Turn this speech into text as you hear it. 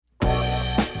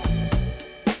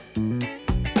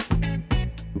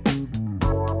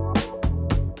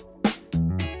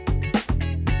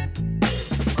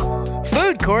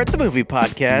Court, the movie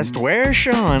podcast, where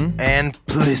Sean and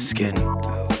Pliskin.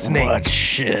 Snake. What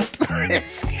shit?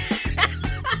 Plis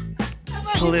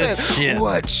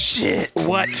What shit?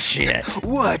 What shit?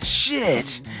 What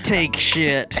shit? Take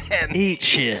shit. And eat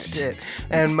shit.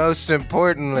 And most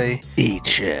importantly, eat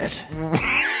shit.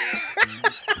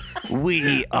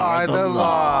 We are the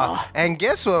law. And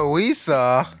guess what we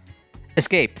saw?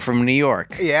 Escape from New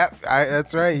York. Yeah,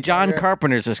 that's right. John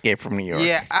Carpenter's Escape from New York.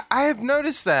 Yeah, I have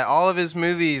noticed that all of his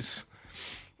movies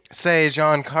say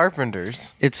John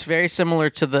Carpenter's. It's very similar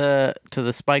to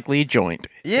the Spike Lee joint.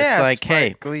 Yeah, it's like,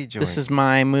 Spike hey, Lee joint. This is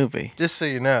my movie. Just so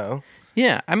you know.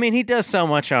 Yeah, I mean, he does so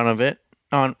much on of it.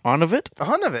 On of it?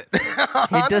 On of it.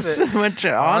 He does so much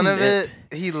on of it.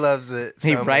 He loves it so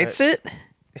He writes much.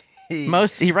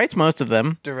 it. He writes most of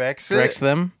them. Directs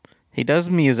them. He does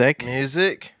music.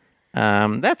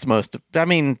 That's most of, I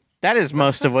mean, that is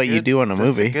most of what you do on a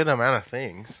movie. That's a good amount of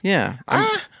things. Yeah.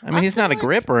 I mean, he's not a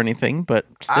grip or anything, but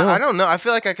still. I don't know. I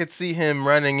feel like I could see him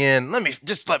running in. Let me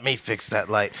fix that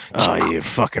light. Oh, you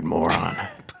fucking moron.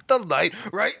 Put the light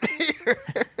right here.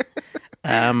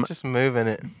 Just moving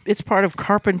it. It's part of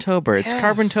Carpentober. It's Yes.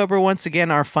 Carpentober once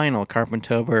again, our final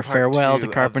Carpentober. Farewell to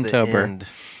Carpentober.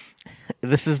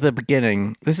 This is the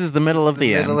beginning. This is the middle of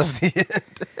the end. Middle of the end.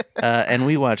 And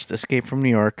we watched Escape from New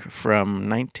York from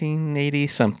 1980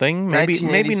 something. Maybe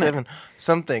 1987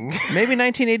 something. Maybe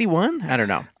 1981? I don't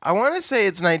know. I want to say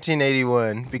it's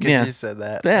 1981 because you said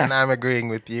that. Yeah. And I'm agreeing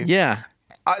with you. Yeah.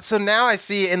 So now I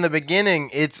see in the beginning,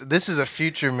 this is a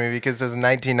future movie because it says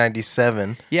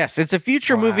 1997. Yes, it's a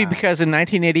future movie because in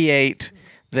 1988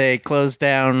 they closed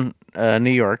down New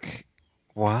York.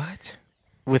 What?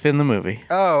 Within the movie.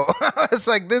 Oh, it's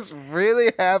like, this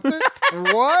really happened?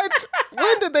 What?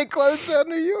 When did they close down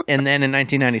New York? And then in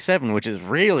 1997, which is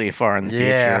really far in the future.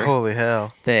 Yeah, holy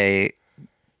hell. They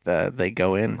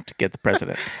go in to get the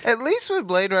president. At least with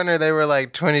Blade Runner, they were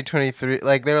like 2023.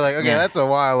 Like, they were like, okay, that's a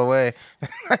while away.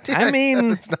 I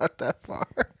mean, it's not that far.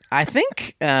 I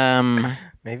think,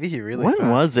 maybe he really when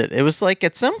was it? It was like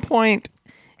at some point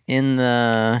in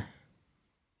the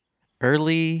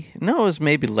it was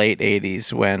maybe late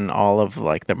 80s when all of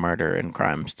like the murder and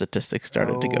crime statistics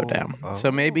started to go down.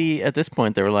 So maybe at this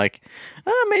point they were like,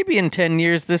 maybe in 10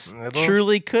 years this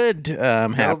truly could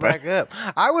happen. Go back up.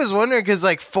 I was wondering because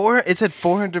like it said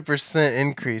 400%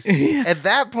 increase. Yeah. At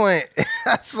that point,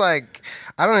 that's like,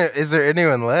 I don't know, is there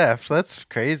anyone left? That's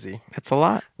crazy. That's a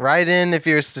lot. Write in if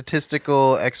you're a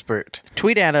statistical expert.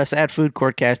 Tweet at us at Food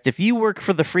Courtcast. If you work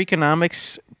for the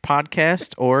Freakonomics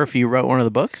podcast or if you wrote one of the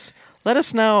books, let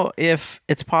us know if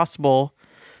it's possible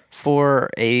for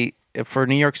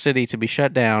New York City to be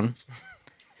shut down.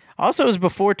 Also, it was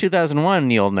before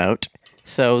 2001, you'll note,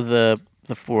 so the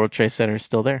World Trade Center is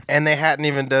still there. And they hadn't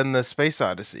even done the Space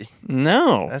Odyssey.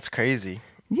 No. That's crazy.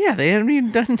 Yeah, they haven't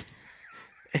even done...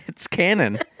 It's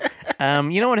canon.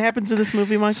 You know what happens in this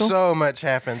movie, Michael? So much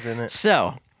happens in it.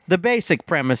 So, the basic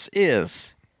premise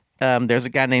is... there's a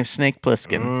guy named Snake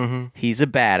Plissken. Mm-hmm. He's a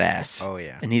badass. Oh,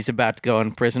 yeah. And he's about to go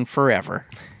in prison forever.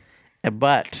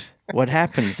 But what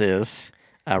happens is,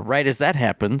 right as that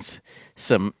happens,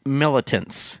 some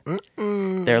militants,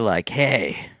 they're like,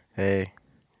 hey.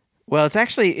 Well, it's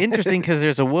actually interesting because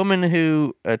there's a woman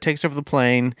who takes over the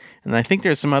plane, and I think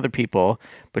there's some other people,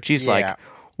 but she's like,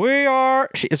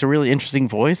 she has a really interesting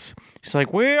voice. She's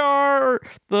like, we are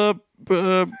the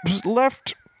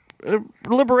left...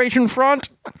 Liberation Front,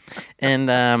 and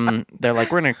they're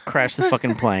like, we're gonna crash the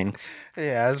fucking plane.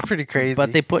 Yeah, it's pretty crazy.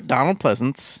 But they put Donald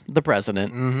Pleasance, the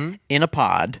president, in a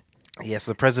pod. Yes,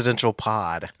 the presidential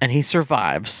pod, and he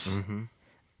survives.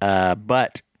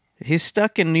 But he's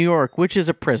stuck in New York, which is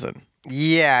a prison.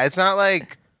 Yeah, it's not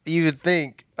like you would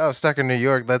think. Oh, stuck in New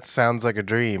York. That sounds like a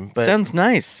dream. But sounds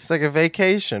nice. It's like a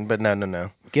vacation, but no.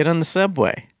 Get on the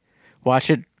subway, watch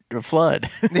it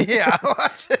flood. Yeah,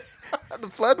 watch it. The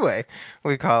floodway,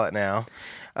 we call it now.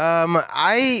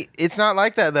 It's not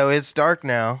like that though. It's dark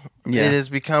now. Yeah. It has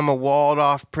become a walled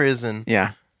off prison.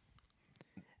 Yeah.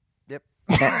 Yep.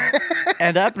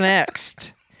 And up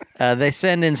next, they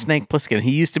send in Snake Plissken.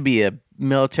 He used to be a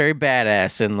military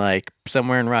badass in like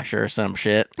somewhere in Russia or some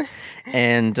shit,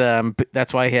 and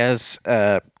that's why he has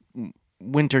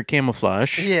winter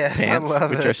camouflage pants, I love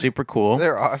which it. are super cool.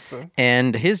 They're awesome.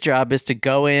 And his job is to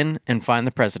go in and find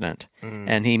the president.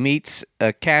 And he meets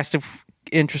a cast of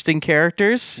interesting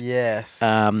characters. Yes.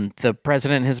 The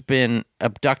president has been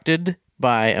abducted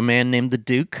by a man named the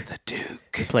Duke. The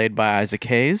Duke. Played by Isaac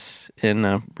Hayes in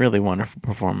a really wonderful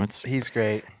performance. He's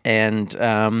great. And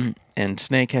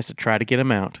Snake has to try to get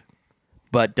him out.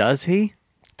 But does he?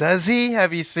 Does he?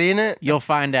 Have you seen it? You'll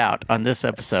find out on this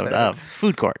episode of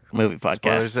Food Court Movie Podcast.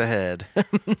 Spoilers ahead.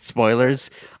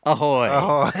 Spoilers ahoy.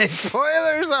 Ahoy.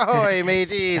 Spoilers ahoy,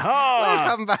 mateys. Oh.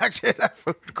 Welcome back to the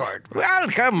Food Court.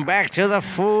 Welcome back to the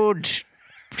food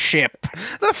ship.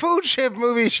 The food ship,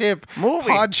 movie ship,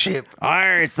 pod ship.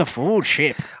 Arr, it's the food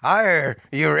ship. Are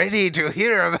you ready to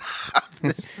hear about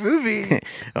this movie?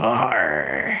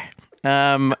 Arr.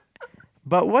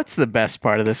 But what's the best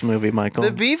part of this movie, Michael?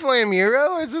 The beef lamb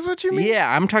gyro? Is this what you mean?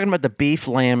 Yeah, I'm talking about the beef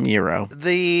lamb gyro.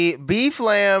 The beef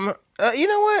lamb. You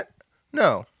know what?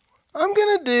 No. I'm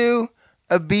going to do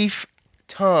a beef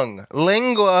tongue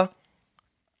lingua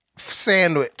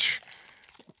sandwich.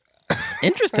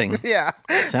 Interesting. Yeah.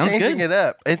 Sounds Changing good. it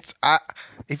up.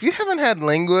 If you haven't had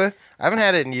lingua, I haven't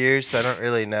had it in years, so I don't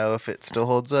really know if it still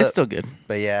holds up. It's still good.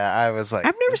 But yeah, I was like,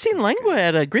 I've never seen lingua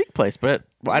at a Greek place, but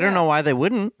I don't know why they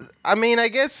wouldn't. I mean, I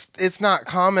guess it's not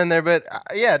common there, but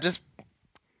yeah, just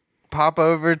pop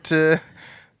over to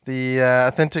the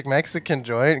authentic Mexican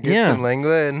joint, get some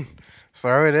lingua, and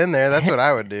throw it in there. That's what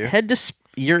I would do.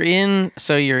 You're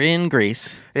in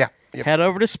Greece. Yeah. Yep. Head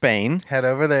over to Spain. Head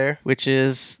over there. Which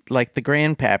is like the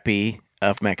grandpappy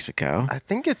of Mexico. I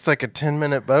think it's like a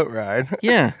 10-minute boat ride.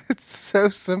 Yeah. It's so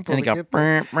simple. And you to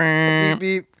go, beep,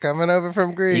 beep, coming over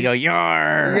from Greece. You go,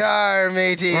 yar. Yar,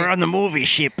 matey. We're on the movie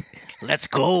ship. Let's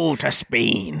go to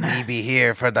Spain. We be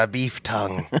here for the beef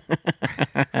tongue.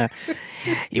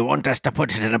 You want us to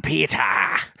put it in a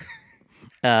pita.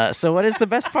 So what is the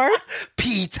best part?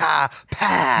 Peter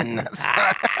Pan.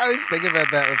 Sorry, I was thinking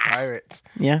about that with pirates.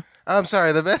 Yeah. I'm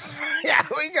sorry, the best. Yeah,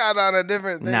 we got on a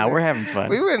different thing. Now we're having fun.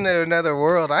 We went into another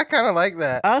world. I kind of like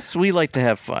that. We like to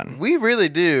have fun. We really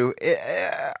do.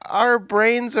 Our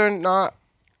brains are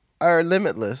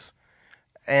limitless,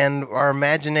 and our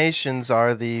imaginations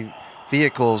are the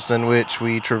vehicles in which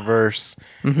we traverse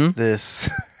this.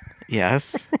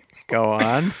 Yes. Go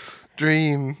on.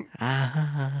 Dream.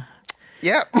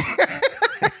 Yep.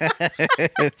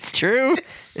 It's true.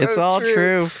 It's all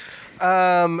true.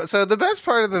 So the best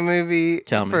part of the movie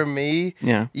for me,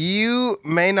 you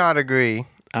may not agree.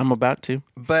 I'm about to.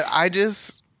 But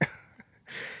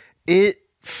it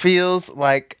feels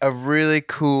like a really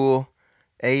cool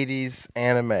 80s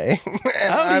anime.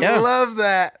 And I love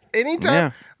that.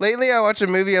 Anytime lately I watch a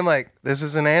movie, I'm like, this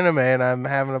is an anime and I'm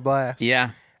having a blast.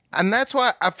 Yeah. And that's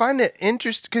why I find it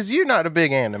interesting, because you're not a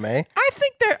big anime.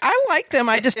 I like them.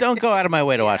 I just don't go out of my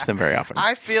way to watch them very often.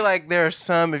 I feel like there are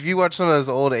some, if you watch some of those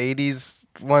old 80s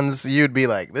ones, you'd be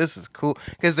like, this is cool.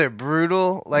 Because they're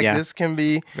brutal, like this can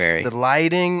be. Very. The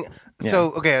lighting. Yeah.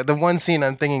 So, okay, the one scene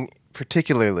I'm thinking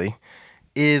particularly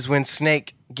is when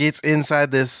Snake gets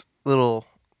inside this little...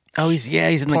 Oh, he's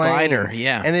in the glider.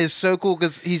 Yeah. And it is so cool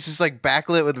because he's just like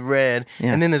backlit with red.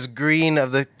 Yeah. And then this green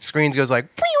of the screens goes like...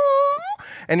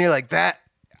 And you're like,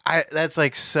 that's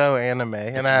like so anime.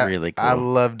 And it's really cool. I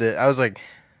loved it. I was like,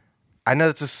 I know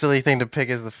it's a silly thing to pick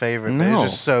as the favorite, but it's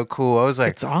just so cool. I was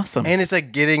like, it's awesome. And it's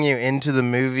like getting you into the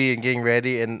movie and getting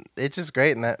ready. And it's just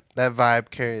great. And that vibe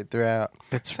carried throughout.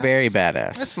 It's very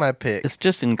badass. That's my pick. It's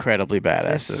just incredibly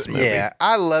badass, this movie. Yeah,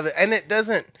 I love it. And it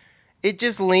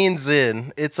just leans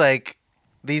in. It's like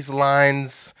these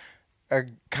lines are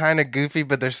kind of goofy,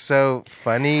 but they're so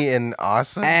funny and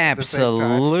awesome.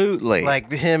 Absolutely.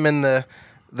 Like him and the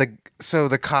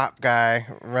cop guy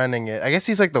running it. I guess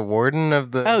he's like the warden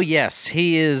of the... Oh, yes.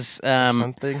 He is...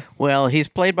 something? Well, he's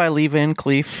played by Lee Van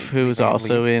Cleef, who's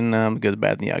also in Good, the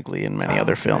Bad, and the Ugly and many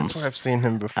other films. That's where I've seen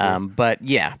him before. But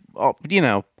yeah,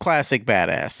 classic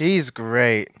badass. He's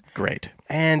great. Great.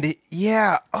 And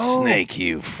yeah... Oh, Snake,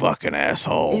 you fucking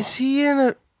asshole. Is he in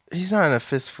a... He's not in A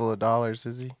Fistful of Dollars,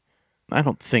 is he? I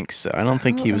don't think so. I don't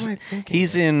think he was.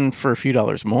 He's in For a Few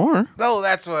Dollars More. Oh,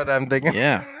 that's what I'm thinking.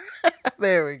 Yeah.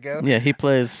 There we go. Yeah, he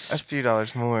plays A Few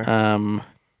Dollars More.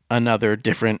 Another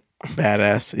different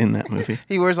badass in that movie.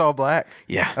 He wears all black.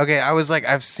 Yeah. Okay, I was like,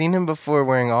 I've seen him before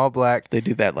wearing all black. They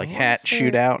do that like hat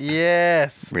shootout.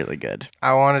 Yes. Really good.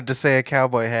 I wanted to say a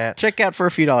cowboy hat. Check out For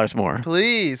a Few Dollars More.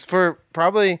 Please, for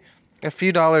probably a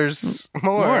few dollars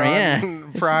more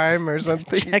on Prime or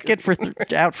something. Check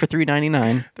it out for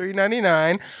 $3.99.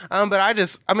 $3.99.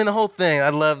 But the whole thing. I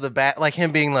love the like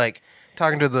him being like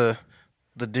talking to the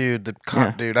dude, the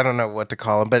cop dude. I don't know what to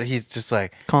call him, but he's just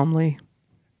like calmly.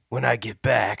 When I get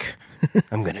back,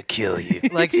 I'm gonna kill you.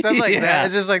 Like stuff like that.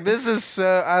 It's just like this is so.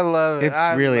 I love it.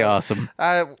 It's really awesome.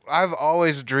 I've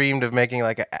always dreamed of making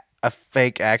like a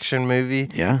fake action movie.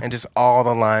 Yeah. And just all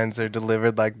the lines are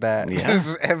delivered like that. Yeah.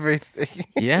 Just everything.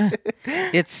 Yeah.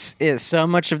 It's so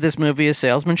much of this movie is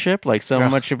salesmanship. Like so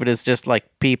much of it is just like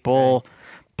people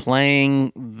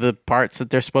playing the parts that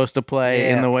they're supposed to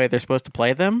play in the way they're supposed to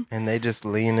play them. And they just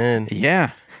lean in.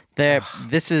 Yeah.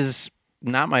 This is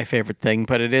not my favorite thing,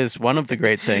 but it is one of the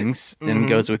great things and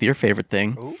goes with your favorite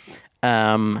thing.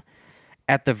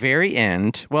 At the very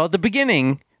end, well, at the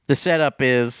beginning, the setup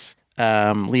is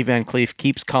Lee Van Cleef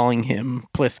keeps calling him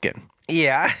Pliskin.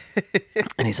 Yeah.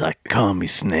 And he's like, call me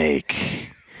Snake,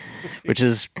 which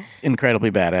is incredibly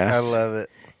badass. I love it.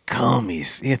 Call me.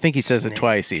 I think he says it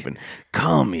twice even.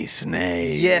 Call me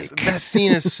Snake. Yes, that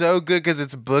scene is so good because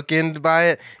it's bookended by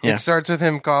it. Yeah. It starts with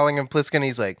him calling him Pliskin.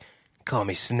 He's like, call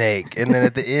me Snake. And then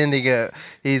at the end,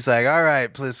 he's like, all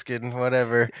right, Pliskin,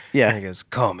 whatever. Yeah. And he goes,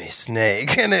 call me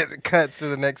Snake. And it cuts to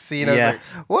the next scene. I was Yeah. like,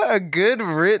 what a good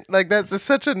like, that's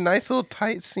such a nice little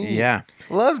tight scene. Yeah.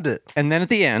 Loved it. And then at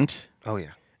the end, Oh,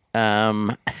 yeah.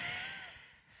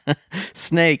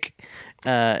 Snake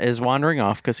is wandering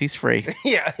off because he's free.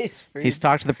 Yeah, he's free. He's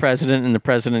talked to the president, and the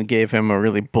president gave him a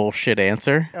really bullshit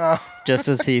answer, just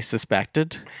as he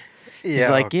suspected. He's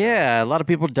like, yeah, a lot of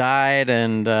people died,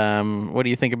 and what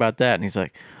do you think about that? And he's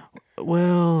like,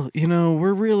 well,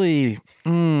 we're really...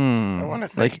 I want to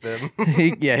thank them.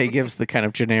 he gives the kind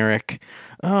of generic,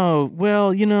 oh,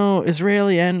 well,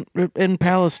 Israeli and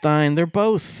Palestine, they're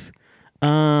both...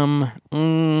 And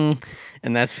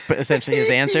that's essentially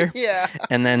his answer. Yeah.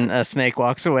 And then Snake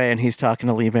walks away, and he's talking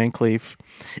to Lee Van Cleef.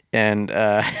 And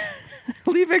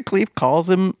Lee Van Cleef calls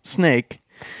him Snake.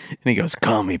 And he goes,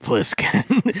 call me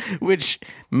Pliskin, which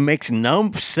makes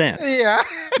no sense. Yeah.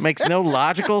 Makes no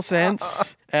logical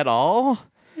sense at all.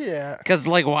 Yeah. Because,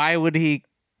 why would he...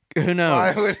 Who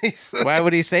knows? Why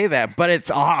would he say that? But it's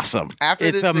awesome.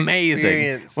 It's amazing.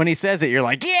 Experience. When he says it, you're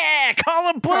like, yeah, call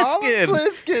him Pliskin. Call him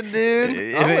Pliskin,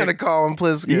 dude. I'm going to call him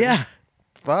Pliskin. Yeah.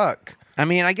 Fuck. I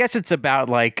mean, I guess it's about,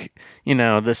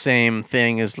 the same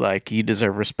thing as, you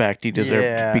deserve respect. You deserve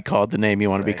to be called the name you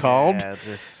want to be called. Yeah,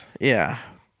 just... Yeah.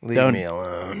 Leave me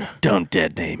alone. Don't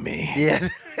dead name me. Yeah.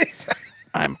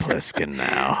 I'm Pliskin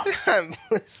now. I'm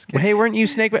Pliskin. Hey, weren't you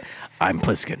Snake? I'm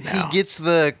Pliskin now. He gets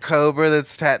the cobra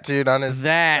that's tattooed on his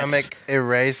stomach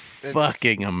erased.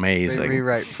 Fucking amazing. They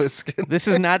rewrite Pliskin. This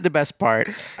is not the best part.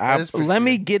 Let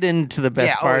me get into the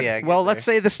best part. Let's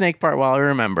say the snake part while I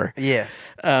remember. Yes.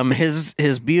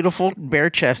 His beautiful bare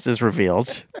chest is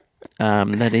revealed.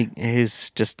 That he's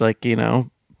just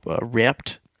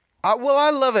ripped.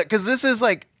 I love it because this is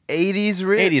 80s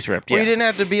ripped. 80s ripped, Where you didn't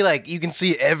have to be you can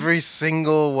see every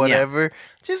single whatever. Yeah.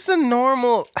 Just a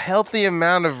normal, healthy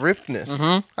amount of rippedness.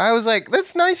 Mm-hmm. I was like,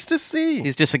 that's nice to see.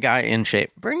 He's just a guy in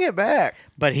shape. Bring it back.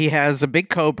 But he has a big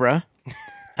cobra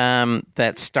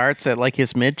that starts at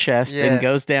his mid-chest and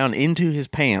goes down into his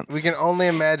pants. We can only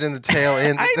imagine the tail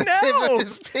end of the tip of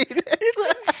his penis.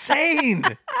 It's insane.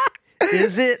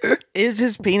 Is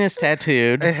his penis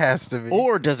tattooed? It has to be.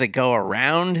 Or does it go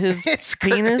around his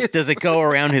penis? Does it go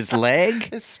around his leg?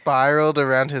 It's spiraled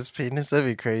around his penis. That'd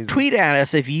be crazy. Tweet at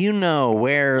us if you know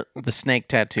where the snake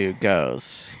tattoo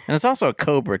goes. And it's also a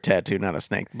cobra tattoo, not a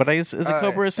snake. But is a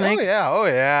cobra a snake? Oh,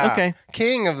 yeah. Okay.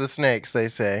 King of the snakes, they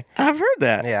say. I've heard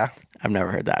that. Yeah. I've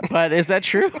never heard that. But is that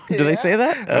true? Do they say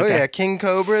that? Okay. Oh, yeah. King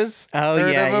cobras. Oh,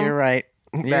 yeah, you're right.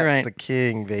 That's the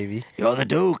king, baby. You're the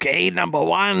Duke, number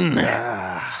one.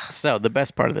 So, the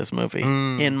best part of this movie,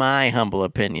 in my humble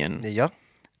opinion. Yep.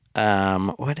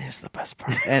 What is the best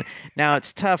part? And now,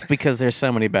 it's tough because there's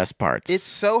so many best parts. It's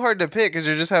so hard to pick because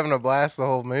you're just having a blast the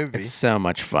whole movie. It's so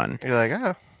much fun. You're like,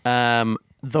 oh.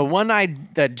 The one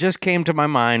that just came to my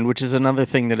mind, which is another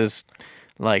thing that is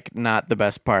not the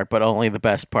best part, but only the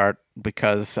best part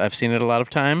because I've seen it a lot of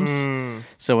times.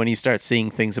 So when you start seeing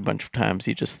things a bunch of times,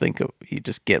 you just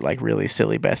get really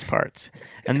silly best parts.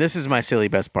 And this is my silly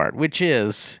best part, which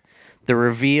is the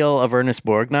reveal of Ernest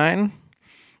Borgnine,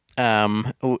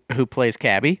 who plays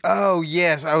Cabby. Oh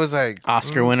yes, I was like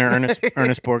Oscar winner Ernest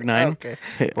Borgnine,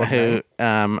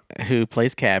 who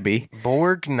plays Cabby.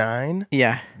 Borgnine?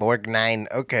 Yeah, Borgnine.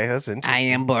 Okay, that's interesting. I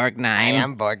am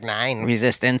Borgnine.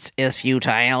 Resistance is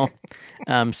futile.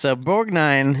 So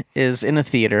Borgnine is in a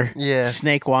theater. Yes.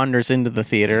 Snake wanders into the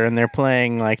theater, and they're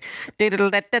playing New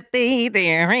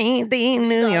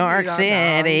York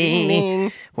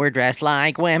City. We're dressed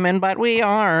like women, but we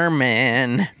are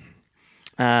men.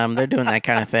 They're doing that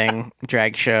kind of thing.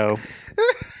 Drag show.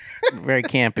 Very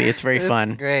campy. It's very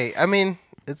fun. Great. I mean,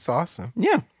 it's awesome.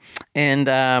 Yeah. And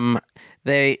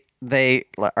they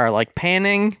are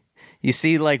panning. You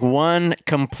see one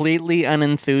completely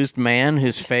unenthused man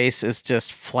whose face is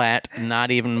just flat, not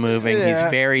even moving. Yeah.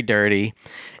 He's very dirty.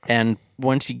 And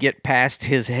once you get past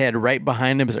his head, right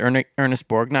behind him is Ernest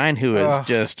Borgnine, who is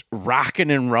just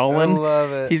rocking and rolling. I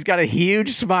love it. He's got a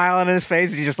huge smile on his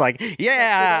face. He's just like,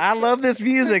 yeah, I love this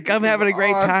music. I'm having a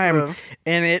great time.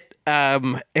 And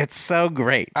it's so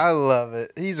great. I love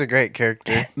it. He's a great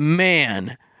character.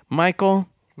 Man, Michael,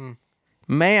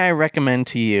 may I recommend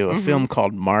to you a film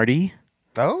called Marty?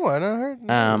 Oh, I never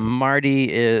heard.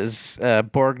 Marty is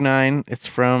Borgnine. It's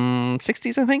from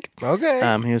 60s, I think.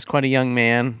 Okay. He was quite a young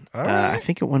man. Right. I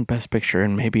think it won Best Picture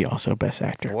and maybe also Best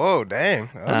Actor. Whoa, dang.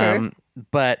 Okay.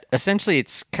 But essentially,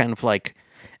 it's kind of like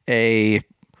a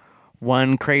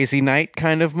one crazy night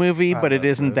kind of movie, but it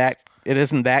isn't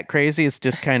that crazy. It's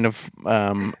just kind of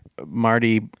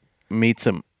Marty meets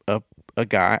a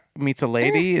guy meets a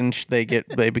lady and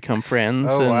they become friends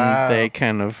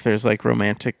there's like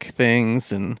romantic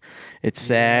things and it's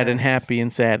sad and happy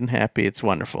and sad and happy. It's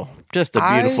wonderful. Just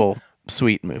a beautiful,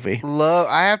 sweet movie.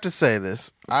 I have to say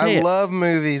this. I love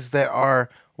movies that are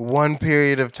one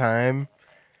period of time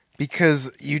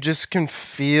because you just can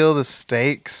feel the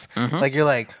stakes. Like you're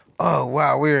like, oh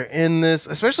wow, we're in this,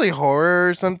 especially horror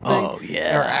or something. Oh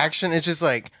yeah. Or action. It's just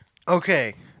like,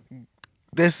 okay,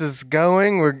 this is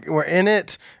going. We're in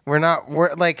it. We're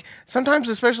like sometimes,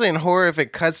 especially in horror, if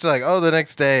it cuts to like the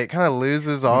next day, it kind of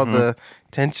loses all the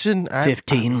tension.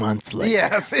 15 months later.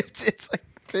 Yeah, it's like,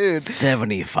 dude,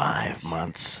 75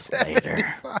 months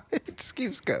later. It just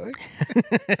keeps going.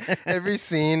 Every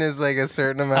scene is like a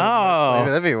certain amount of months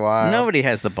later. That'd be wild. Nobody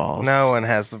has the balls. No one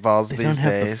has the balls these days. They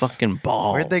don't have the fucking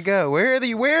balls. Where'd they go?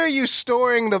 Where are you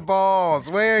storing the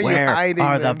balls? Where are you hiding them?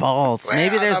 Where are the balls?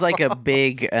 Maybe there's like a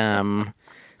big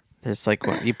there's like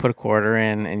you put a quarter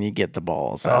in and you get the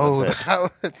balls out of it.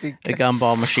 That would be a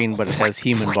gumball machine, but it has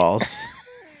human balls.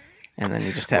 And then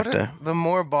you just have to. The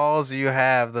more balls you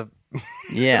have, the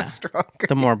stronger.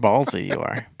 The more ballsy you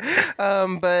are.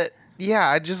 But yeah,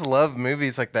 I just love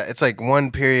movies like that. It's like one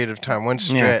period of time, one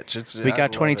stretch. Yeah. We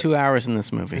got 22 hours in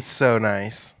this movie. It's so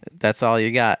nice. That's all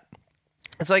you got.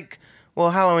 It's like,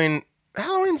 well, Halloween's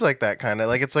like that kind of.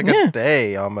 Like it's like a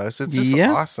day almost. It's just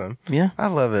awesome. Yeah. I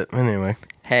love it. Anyway.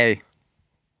 Hey,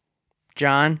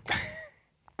 John.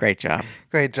 Great job.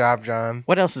 Great job, John.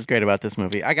 What else is great about this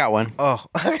movie? I got one. Oh,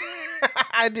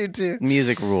 I do too.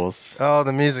 Music rules. Oh,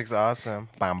 the music's awesome.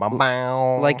 Bam, bam,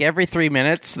 bam. Like every 3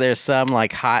 minutes, there's some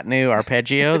like hot new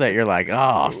arpeggio that you're like,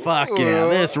 oh fuck yeah,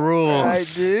 this rules.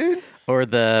 Right, dude. Or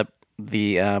the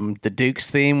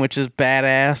Duke's theme, which is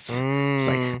badass. It's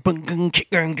like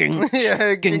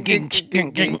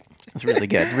it's really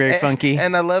good. Very funky.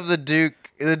 And I love the Duke.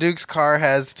 The Duke's car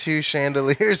has 2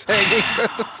 chandeliers hanging from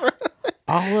the front.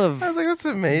 I was like, that's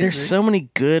amazing. There's so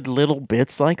many good little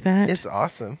bits like that. It's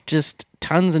awesome. Just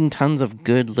tons and tons of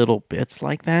good little bits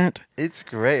like that. It's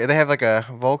great. They have like a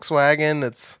Volkswagen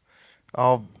that's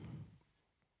all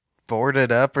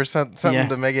boarded up or something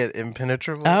to make it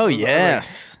impenetrable. Oh,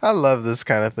 yes. I love this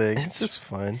kind of thing. It's just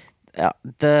fun.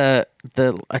 The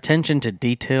attention to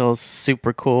details,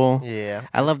 super cool. Yeah.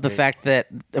 I love the fact that,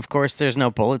 of course, there's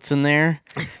no bullets in there.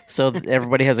 So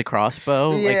everybody has a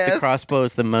crossbow. Yes. Like the crossbow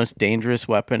is the most dangerous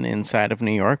weapon inside of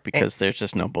New York because there's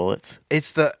just no bullets.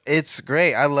 It's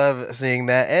great. I love seeing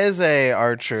that as a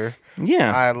archer.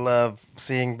 Yeah. I love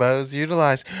seeing bows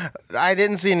utilized. I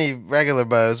didn't see any regular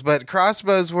bows, but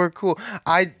crossbows were cool.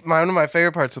 One of my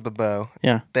favorite parts of the bow.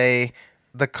 Yeah. They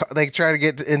try to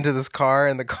get into this car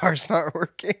and the car's not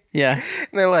working. Yeah.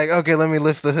 And they're like, okay, let me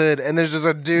lift the hood. And there's just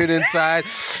a dude inside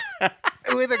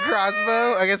with a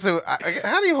crossbow. I guess,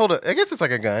 how do you hold it? I guess it's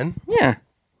like a gun. Yeah.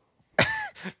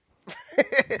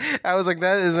 I was like,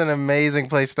 that is an amazing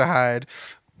place to hide.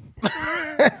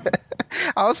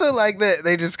 I also like that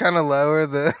they just kind of lower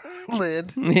the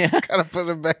lid. Yeah. Just kind of put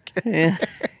him back in. Yeah.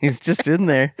 He's just in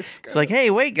there. It's like, hey,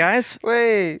 wait, guys.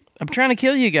 Wait. I'm trying to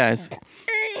kill you guys.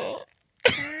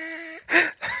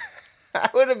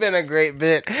 That would have been a great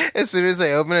bit. As soon as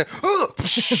they open it,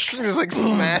 just like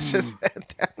smash his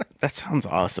head down. That sounds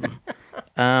awesome.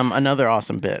 Another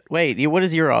awesome bit. Wait, what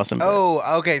is your awesome bit? Oh,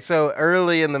 okay. So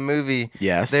early in the movie,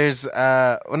 yes, there's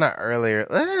well, not earlier,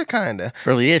 kind of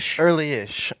early-ish.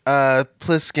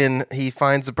 Pliskin, he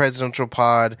finds the presidential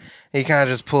pod. He kind of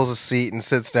just pulls a seat and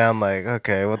sits down, like,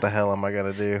 okay, what the hell am I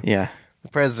gonna do? Yeah. The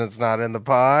president's not in the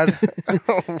pod.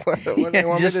 What do you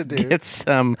want me to do? Get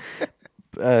some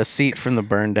seat from the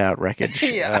burned out wreckage.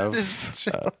 Yeah.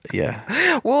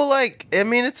 Yeah. Well, like, I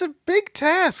mean, it's a big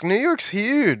task. New York's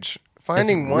huge.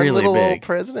 Finding it's one really little big. old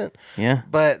president. Yeah.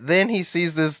 But then he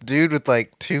sees this dude with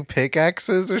like 2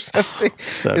 pickaxes or something.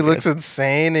 So he looks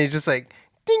insane. And he's just like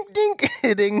dink, dink,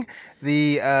 hitting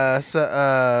the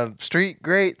street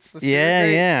grates. The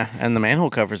yeah. And the manhole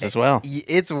covers as well.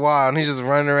 It's wild. He's just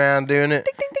running around doing it.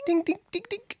 Dink, dink, dink, dink, dink,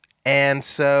 dink. And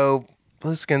so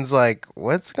Pliskin's like,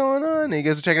 what's going on? And he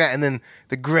goes to check it out. And then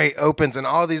the grate opens and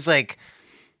all these like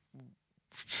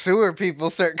sewer people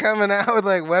start coming out with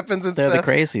like weapons and They're stuff.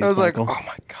 the crazies, I was Michael. like, oh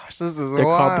my gosh, this is They're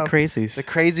wild. called the crazies. The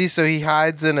crazies, so he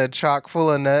hides in a chock full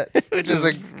of nuts. Which is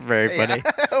like very funny.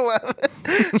 Yeah, I love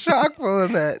it. Chock full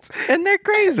of nuts. And they're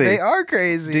crazy. They are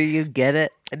crazy. Do you get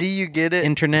it? Do you get it?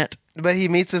 Internet. But he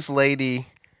meets this lady.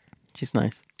 She's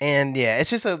nice. And yeah,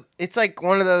 it's like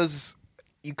one of those,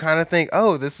 you kind of think,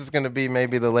 oh, this is going to be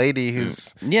maybe the lady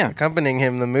who's accompanying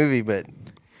him in the movie, but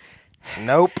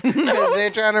nope. Because they're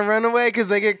trying to run away because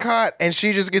they get caught, and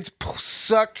she just gets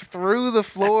sucked through the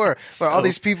floor by all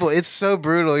these people. It's so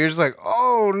brutal. You're just like,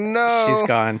 oh no. She's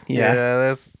gone. Yeah,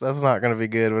 that's not going to be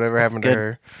good. Whatever happened to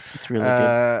her. It's really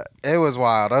good. It was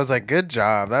wild. I was like, good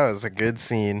job. That was a good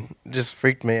scene. Just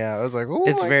freaked me out. I was like, oh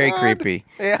it's my very God. Creepy.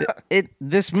 Yeah.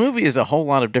 This movie is a whole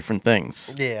lot of different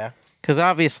things. Yeah. Because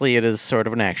obviously it is sort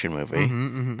of an action movie.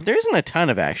 But there isn't a ton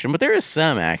of action, but there is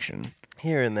some action.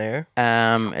 Here and there.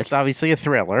 It's obviously a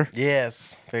thriller.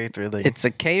 Yes. Very thrilling. It's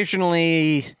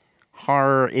occasionally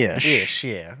horror-ish. Ish,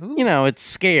 yeah. Ooh. You know, it's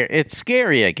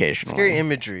scary occasionally. Scary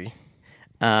imagery.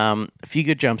 A few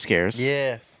good jump scares.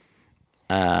 Yes.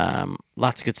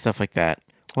 Lots of good stuff like that.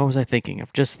 What was I thinking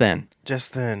of just then? What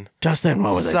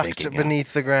was I thinking Sucked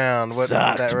beneath the ground. What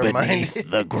Sucked did that remind beneath you?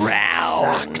 the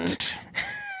ground. Sucked.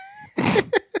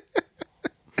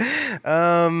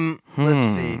 Let's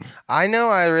see. I know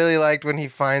I really liked when he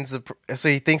finds so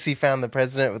he thinks he found the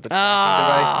president with the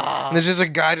tracking device. And there's just a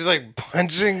guy just like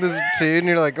punching this dude, and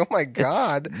you're like, oh my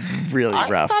God. It's really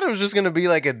rough. I thought it was just going to be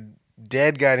like a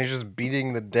dead guy, and he's just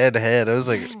beating the dead head. I was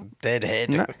like, dead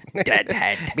head. Dead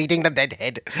head. Beating the dead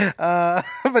head.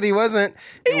 But he wasn't.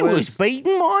 He was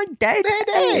beating my dead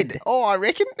head. Oh, I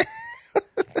reckon.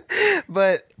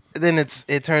 But then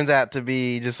it turns out to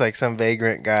be just like some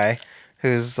vagrant guy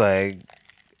who's like,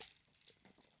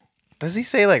 does he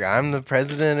say like I'm the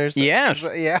president or something? Yeah.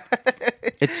 Yeah.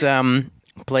 It's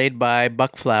played by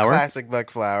Buck Flower. Classic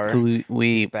Buck Flower. Who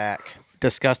He's back.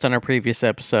 discussed on our previous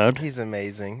episode. He's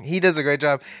amazing. He does a great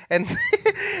job. And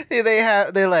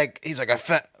they're like, he's like,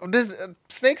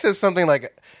 Snake says something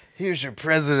like, here's your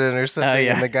president or something. Oh,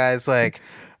 yeah. And the guy's like,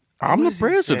 I'm the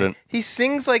president. He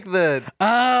sings like the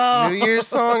New Year's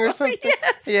song or something.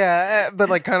 Yes. Yeah, but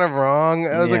like kind of wrong.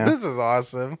 I was like, Yeah. this is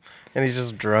awesome. And he's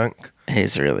just drunk.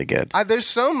 He's really good. There's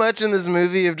so much in this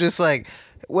movie of just like,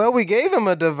 well, we gave him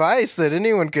a device that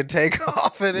anyone could take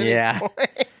off at any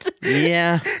point.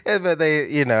 Yeah. But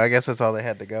they, I guess that's all they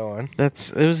had to go on.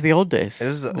 It was the old days.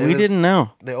 We didn't know.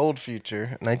 The old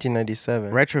future,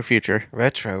 1997. Retro future.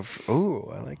 Retro.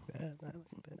 Ooh, I like that.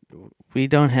 We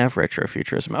don't have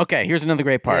retrofuturism. Okay, here's another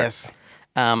great part. Yes.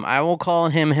 I will call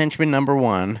him henchman number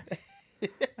 1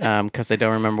 because I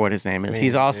don't remember what his name is.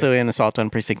 He's also in Assault on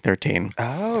Precinct 13.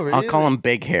 Oh, really? I'll call him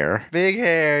Big Hair. Big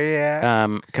Hair, yeah.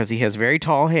 Because he has very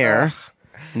tall hair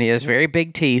and he has very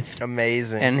big teeth.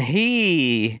 Amazing. And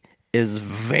he is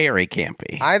very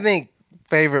campy. I think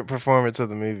favorite performance of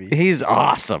the movie. He's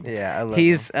awesome. Yeah, I love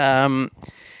him.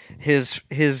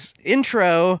 His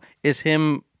intro is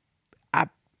him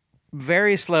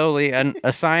very slowly,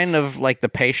 a sign of like the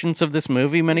patience of this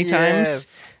movie many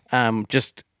times.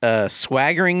 Just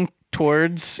swaggering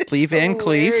towards Lee Van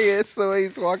Cleef. Hilarious the way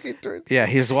he's walking towards. Yeah,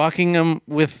 he's walking him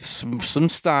with some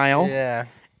style. Yeah.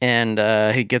 And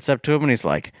he gets up to him and he's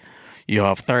like, "You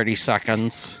have 30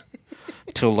 seconds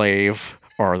to leave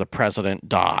or the president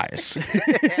dies."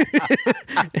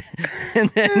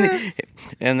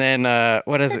 and then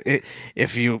what is it?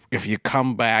 If you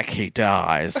come back, he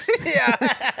dies. Yeah.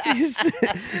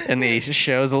 And he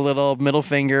shows a little middle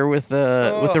finger with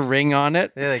a ring on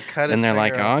it. Yeah, they cut his and they're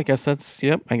finger like, off. I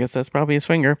guess that's probably his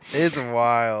finger. It's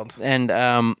wild.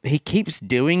 And he keeps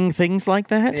doing things like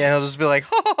that. Yeah, he'll just be like,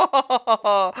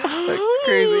 like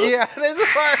crazy. Yeah, there's a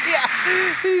part.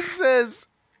 Yeah, he says,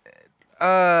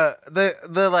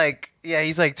 the like, yeah,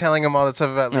 he's like telling him all that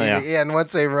stuff about leaving. Yeah, and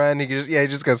once they run, he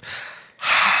just goes.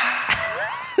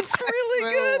 It's really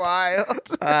so good.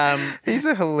 Wild. He's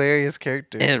a hilarious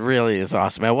character. It really is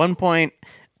awesome. At one point,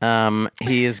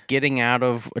 he is getting out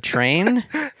of a train,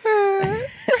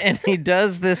 and he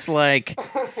does this like.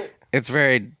 It's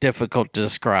very difficult to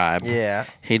describe. Yeah.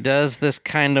 He does this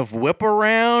kind of whip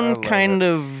around kind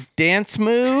of dance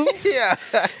move. Yeah.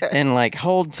 And like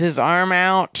holds his arm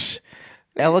out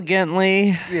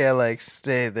elegantly. Yeah, like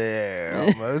stay there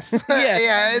almost. Yeah.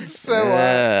 Yeah, it's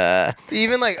so he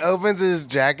even like opens his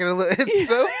jacket a little. It's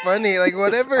so funny. Like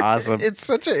whatever. It's awesome. It's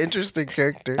such an interesting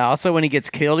character. Also, when he gets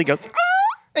killed, he goes,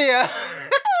 Yeah.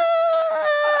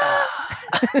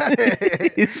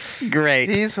 He's great.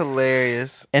 He's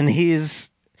hilarious. And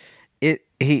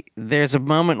there's a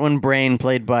moment when Brain,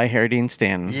 played by Harry Dean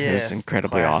Stanton, who's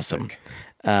incredibly awesome,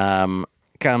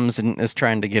 comes and is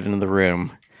trying to get into the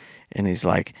room, and he's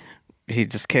like, he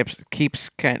just keeps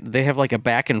they have like a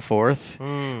back and forth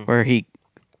where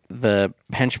the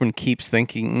henchman keeps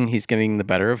thinking he's getting the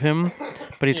better of him,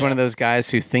 but he's one of those guys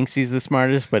who thinks he's the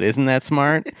smartest but isn't that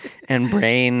smart, and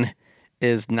Brain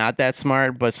is not that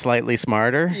smart but slightly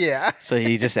smarter. Yeah. So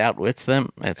he just outwits them.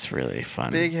 It's really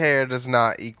fun. Big hair does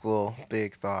not equal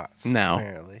big thoughts. No.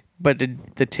 Apparently. But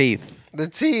the teeth. The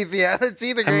teeth, yeah, the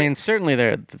teeth are great. I mean, certainly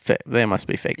they must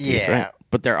be fake teeth, right?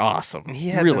 But they're awesome. He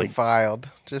had really them filed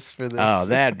just for this. Oh,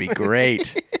 that'd be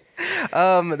great.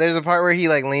 There's a part where he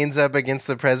like leans up against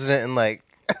the president and like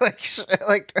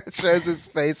shows his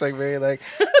face like very like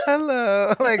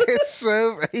hello, like it's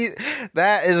so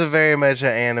that is very much an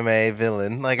anime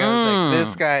villain. Like I was like,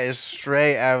 this guy is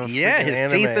straight out of his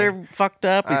anime. Teeth are fucked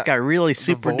up. He's got really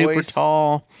super duper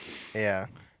tall. Yeah,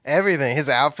 everything. His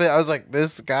outfit. I was like,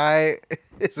 this guy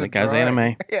is the guy's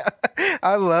anime. Yeah,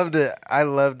 I loved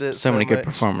it. So many much. good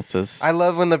performances. I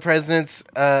love when the presidents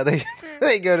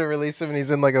they go to release him and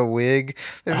he's in like a wig.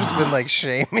 They've just been like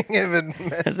shaming him and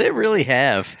messing. They really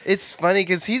have. It's funny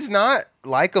because he's not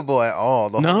likable at all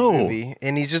the whole movie,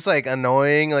 and he's just like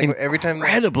annoying. Like every time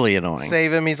incredibly annoying.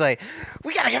 Save him, he's like,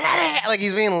 "We gotta get out of here!" Like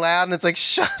he's being loud, and it's like,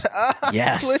 "Shut up,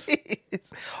 yes,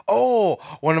 please." Oh,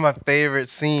 one of my favorite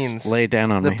scenes. Just lay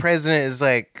down on me. The president is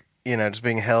like, just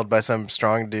being held by some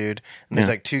strong dude, and there's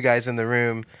like two guys in the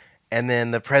room. And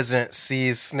then the president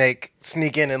sees Snake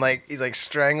sneak in and like he's like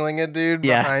strangling a dude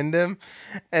behind him.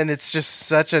 And it's just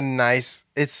such a nice,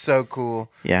 it's so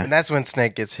cool. Yeah. And that's when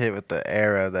Snake gets hit with the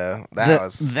arrow though.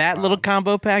 That little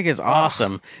combo pack is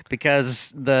awesome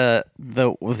because the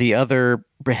other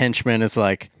henchman is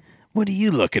like, what are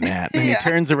you looking at? And he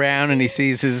turns around and he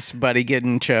sees his buddy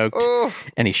getting choked. Ooh.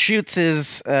 And he shoots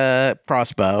his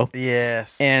crossbow.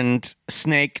 Yes. And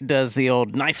Snake does the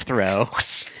old knife throw.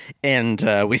 And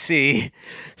we see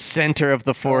center of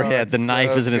the forehead. The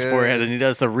knife is in his forehead. And he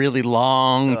does a really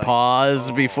long pause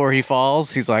before he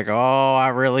falls. He's like, oh, I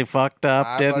really fucked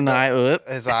up, didn't I?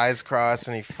 His eyes cross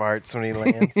and he farts when he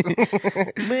lands.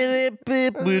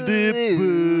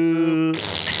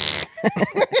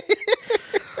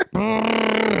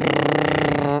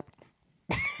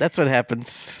 That's what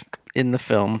happens in the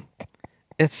film.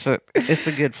 It's a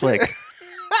good flick.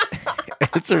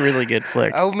 It's a really good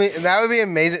flick. Oh, that would be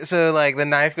amazing. So like the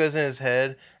knife goes in his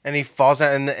head and he falls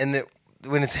down, and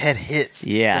when his head hits,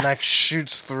 the knife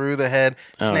shoots through the head.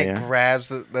 Snake grabs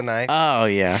the knife. Oh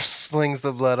yeah, slings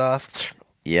the blood off.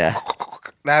 Yeah,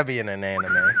 that'd be in an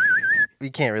anime.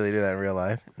 You can't really do that in real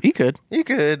life. You could, but you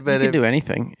can do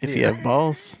anything if you have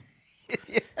balls.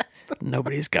 Yeah.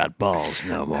 Nobody's got balls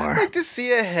no more. I'd like to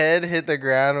see a head hit the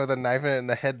ground with a knife in it and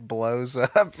the head blows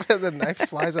up and the knife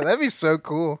flies out. That'd be so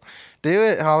cool. Do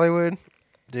it, Hollywood.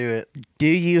 Do it. Do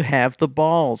you have the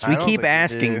balls? We keep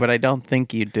asking, but I don't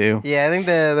think you do. Yeah, I think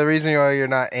the reason why you're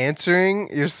not answering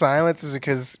your silence is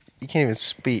because you can't even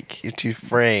speak. You're too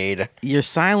afraid. Your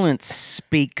silence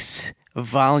speaks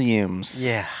volumes.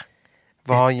 Yeah.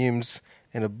 Volumes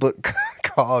in a book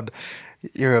called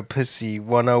You're a Pussy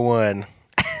 101.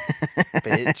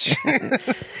 Bitch.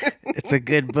 It's a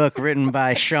good book written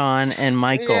by Sean and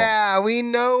Michael. Yeah, we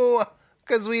know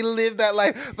because we lived that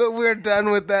life, but we're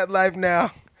done with that life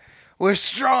now. We're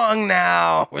strong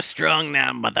now. We're strong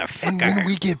now, motherfucker. And when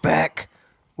we get back,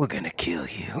 we're going to kill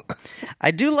you.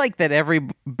 I do like that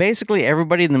basically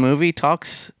everybody in the movie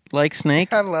talks like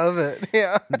Snake. I love it.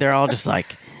 Yeah. They're all just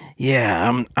like,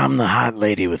 yeah, I'm the hot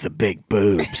lady with the big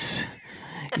boobs.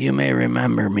 You may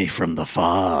remember me from The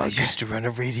Fog. I used to run a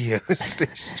radio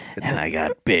station. And I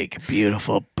got big,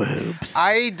 beautiful boobs.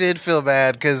 I did feel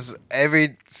bad because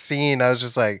every scene I was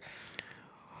just like,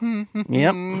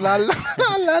 yep. La la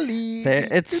la la lee.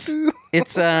 It's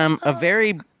a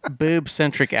very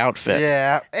boob-centric outfit.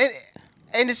 Yeah.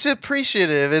 And it's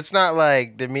appreciative. It's not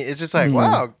like, it's just like,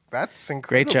 wow, that's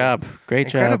incredible. Great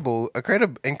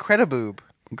job. Incredible.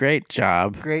 Great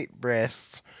job. Great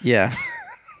breasts. Yeah.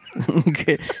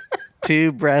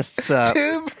 Two breasts up.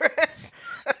 Two breasts.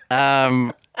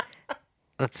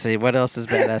 Let's see. What else is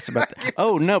badass about that?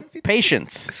 Oh, no.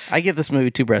 Patience. I give this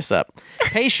movie 2 breasts up.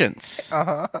 Patience.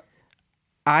 Uh-huh.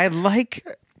 I like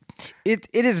It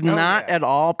is not at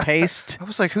all paced. I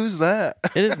was like, who's that?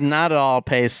 It is not at all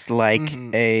paced like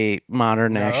a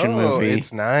modern action movie.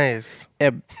 It's nice.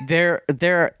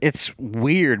 It's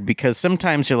weird because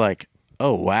sometimes you're like,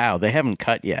 oh wow, they haven't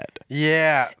cut yet.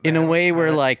 Yeah. In a way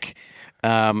where like,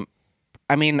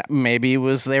 I mean, maybe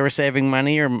they were saving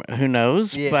money or who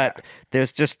knows, but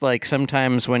there's just like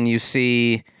sometimes when you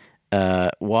see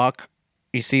like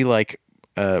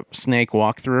Snake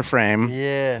walk through a frame.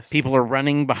 Yes. People are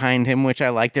running behind him, which I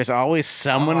like. There's always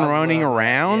someone running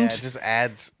around. Yeah, it just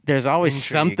adds There's always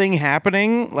intrigue. Something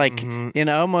happening. Like, in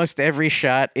almost every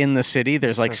shot in the city,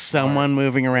 there's like someone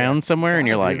moving around somewhere, and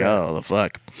you're like, oh, the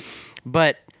fuck.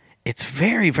 But it's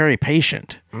very, very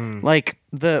patient. Like,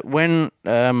 when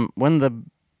the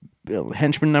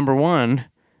henchman number one,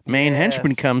 main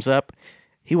henchman comes up,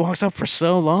 he walks up for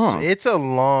so long. It's a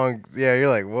long, you're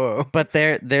like, whoa. But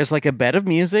there's like a bed of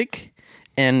music,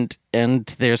 and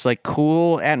there's like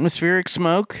cool atmospheric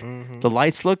smoke. The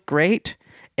lights look great,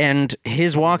 and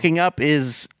his walking up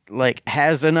is like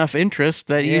has enough interest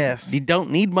that you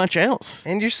don't need much else.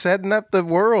 And you're setting up the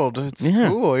world. It's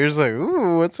cool. You're just like,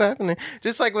 ooh, what's happening?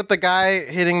 Just like with the guy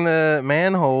hitting the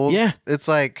manholes. Yeah. It's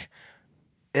like,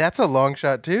 that's a long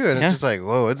shot too, and it's just like,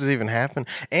 whoa, what does even happen?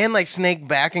 And like Snake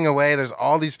backing away, there's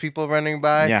all these people running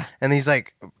by, and he's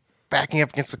like backing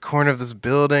up against the corner of this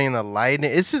building, and the lighting.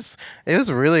 It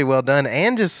was really well done,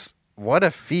 and just what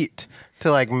a feat to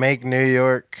like make New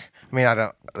York. I mean,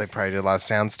 they probably did a lot of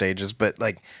sound stages, but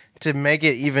like to make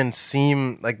it even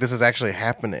seem like this is actually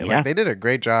happening. Like they did a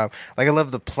great job. Like I love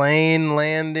the plane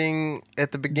landing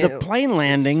at the beginning. The plane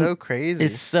landing is so crazy.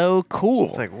 It's so cool.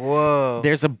 It's like, whoa.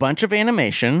 There's a bunch of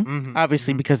animation,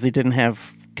 obviously because they didn't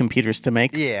have computers to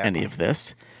make any of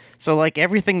this. So like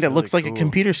everything that looks like a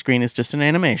computer screen is just an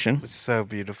animation. It's so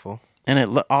beautiful. And it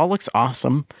all looks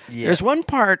awesome. Yeah. There's one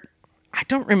part, I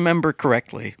don't remember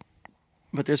correctly,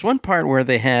 but there's one part where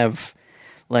they have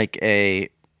like a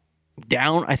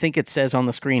down, I think it says on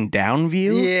the screen down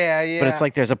view. Yeah. But it's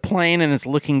like there's a plane and it's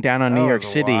looking down on New York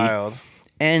City. Wild.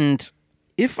 And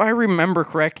if I remember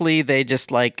correctly, they just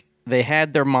like they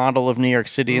had their model of New York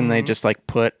City and they just like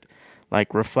put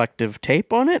like reflective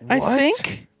tape on it, I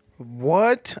think.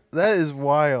 What? That is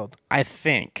wild. I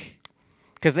think.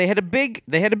 Because they had a big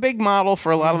model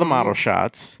for a lot of the model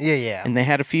shots. Yeah. And they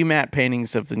had a few matte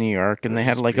paintings of the New York and they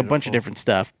had like a bunch of different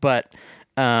stuff. But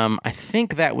I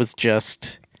think that was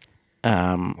just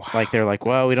like they're like,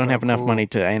 well, we don't have enough money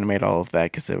to animate all of that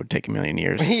because it would take a million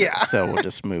years. So we'll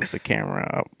just move the camera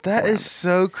up. That is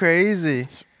so crazy.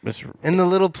 And the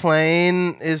little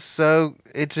plane is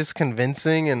it's just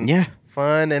convincing and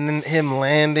fun. And then him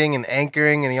landing and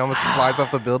anchoring and he almost flies off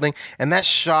the building. And that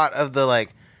shot of the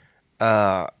like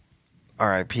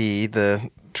R.I.P.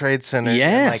 the Trade Center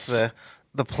and like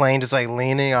the plane just like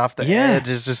leaning off the edge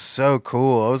is just so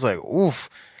cool. I was like, oof.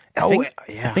 I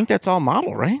think that's all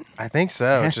model, right? I think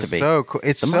so. It's just so cool.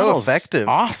 It's so effective.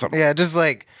 Awesome. Yeah, just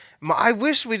like I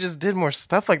wish we just did more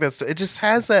stuff like that. It just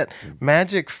has that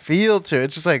magic feel to it.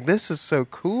 It's just like this is so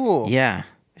cool. Yeah.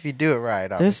 If you do it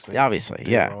right, obviously.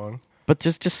 But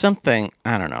there's just something,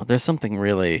 I don't know. There's something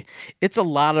really. It's a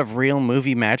lot of real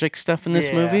movie magic stuff in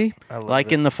this movie. I love like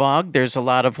it. in The Fog, there's a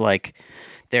lot of like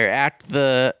they're at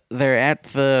the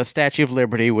Statue of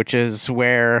Liberty, which is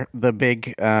where the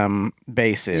big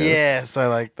base is. Yes, I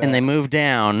like that. And they move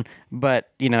down, but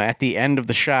at the end of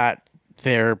the shot,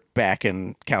 they're back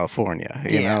in California.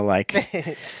 You know, like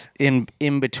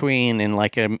in between, in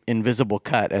like an invisible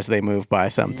cut as they move by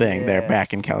something, they're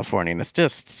back in California, and it's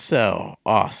just so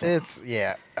awesome.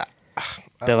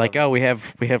 They're like, oh, we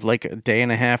have like a day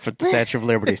and a half at the Statue of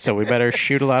Liberty, so we better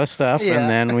shoot a lot of stuff, and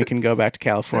then we can go back to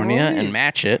California and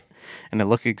match it, and it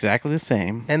look exactly the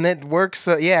same. And it works.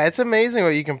 So it's amazing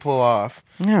what you can pull off.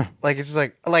 Yeah, like it's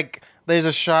just like there's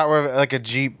a shot where like a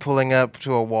Jeep pulling up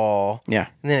to a wall. Yeah,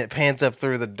 and then it pans up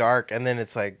through the dark, and then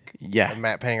it's like a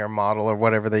matte painting or model or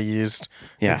whatever they used.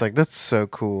 Yeah, it's like that's so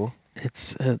cool.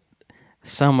 It's.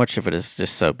 So much of it is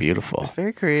just so beautiful. It's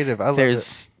very creative. I love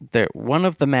it. One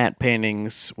of the matte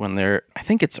paintings I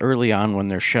think it's early on when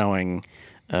they're showing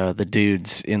the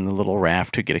dudes in the little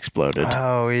raft who get exploded.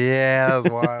 Oh yeah,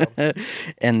 that was wild.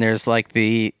 And there's like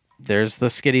the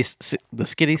city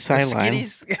skyline,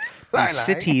 the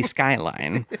city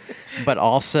skyline, but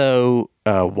also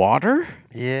water.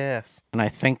 Yes. And I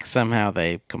think somehow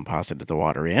they composited the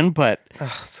water in, but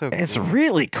so cool. It's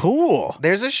really cool.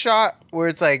 There's a shot where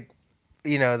it's like,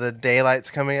 the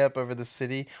daylight's coming up over the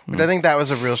city, but I think that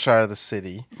was a real shot of the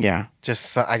city. Yeah.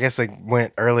 Just, I guess they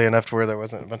went early enough to where there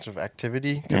wasn't a bunch of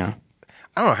activity. Yeah.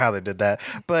 I don't know how they did that.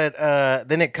 But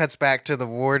then it cuts back to the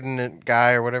warden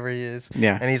guy or whatever he is.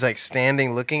 Yeah. And he's like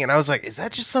standing looking. And I was like, is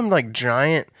that just some like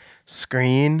giant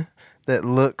screen that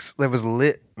was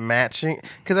lit matching?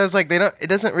 Because I was like, it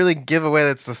doesn't really give away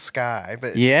that's the sky.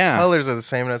 But Yeah. the colors are the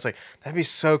same. And I was like, that'd be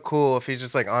so cool if he's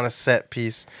just like on a set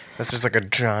piece that's just like a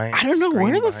giant I don't know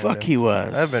screen where the behind fuck him. he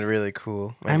was. That'd been really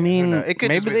cool. I mean, it could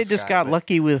maybe be they the just sky, got but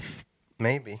lucky with.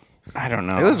 Maybe. I don't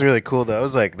know. It was really cool though. I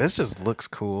was like, this just looks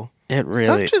cool. It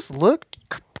really Stuff just looked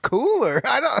cooler.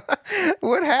 I don't.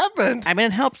 What happened? I mean,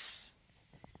 it helps.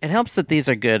 It helps that these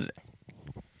are good,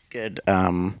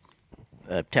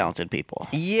 talented people.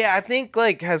 Yeah, I think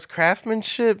like has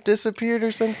craftsmanship disappeared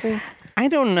or something? I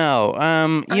don't know.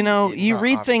 You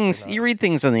read obviously things. not. You read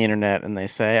things on the internet, and they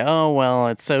say, "Oh, well,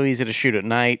 it's so easy to shoot at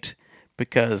night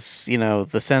because the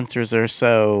sensors are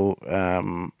so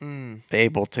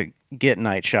able to get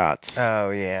night shots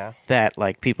Oh yeah, that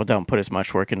like people don't put as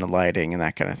much work into lighting and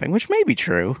that kind of thing," which may be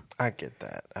true, I get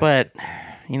that. but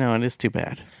it is too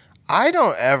bad. I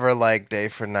don't ever like day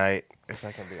for night. If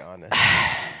I can be honest,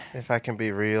 if I can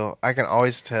be real, I can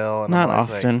always tell. And Not I'm always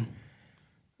often.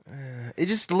 Like, it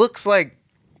just looks like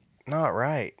not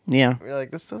right. Yeah, You're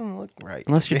like, this doesn't look right.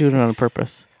 unless you're doing it on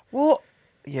purpose. Well,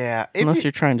 yeah. Unless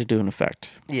you're trying to do an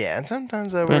effect. Yeah, and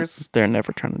sometimes that But works. they're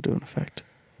never trying to do an effect.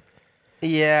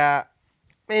 Yeah.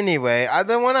 Anyway,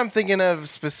 the one I'm thinking of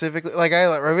specifically, like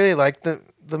I really like the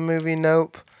movie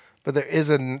Nope, but there is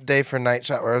a day for night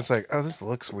shot where I was like, oh, this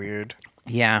looks weird.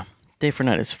 Yeah, Day for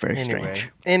Night is very strange.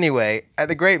 Anyway,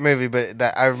 the great movie, but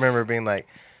that I remember being like,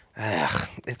 ugh,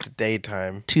 it's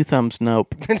daytime. Two thumbs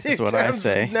nope is what I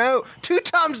say. No, 2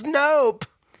 times Nope.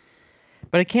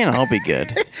 But it can't all be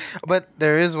good. But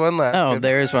there is one last. Oh, good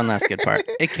there is one last good part.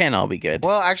 It can all be good.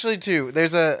 Well, actually, two.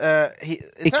 There's it's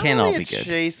It not can really all a be good.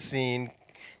 chase scene.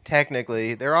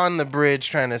 Technically, they're on the bridge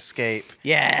trying to escape.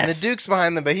 Yes. And the Duke's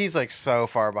behind them, but he's like so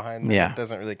far behind them. Yeah. It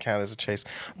doesn't really count as a chase.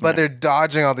 But they're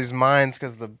dodging all these mines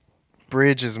because the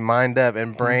bridge is mined up,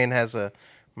 and Brain has a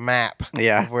map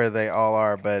Yeah. of where they all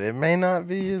are. But it may not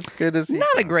be as good as he Not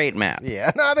a thought. great map.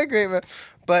 Yeah, not a great map.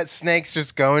 But Snake's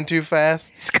just going too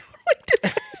fast. It's going too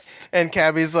fast. And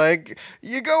Cabby's like,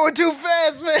 "You're going too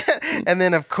fast, man!" And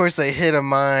then, of course, they hit a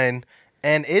mine,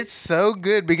 and it's so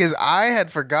good because I had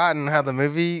forgotten how the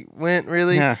movie went,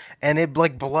 really, Yeah. and it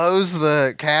like blows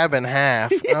the cab in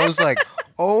half. And I was like,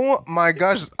 "Oh my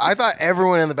gosh!" I thought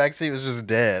everyone in the backseat was just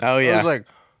dead. Oh, yeah. I was like,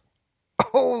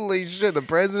 "Holy shit!" The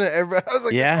president, everybody. I was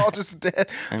like, Yeah. "They're all just dead."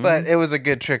 But it was a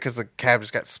good trick because the cab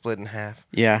just got split in half.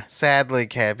 Yeah. Sadly,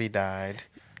 Cabby died.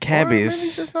 Or maybe Cabbies.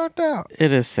 he's just knocked out.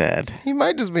 It is sad. He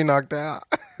might just be knocked out.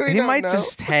 We He don't might know.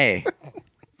 just, hey,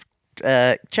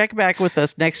 check back with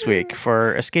us next week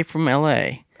for Escape from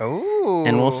L.A. Oh.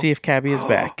 And we'll see if Cabby is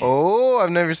back. Oh,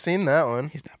 I've never seen that one.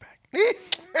 He's not back.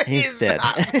 He's dead.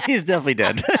 He's definitely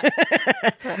dead.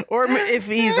 Or if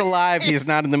he's alive, he's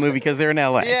not in the movie because they're in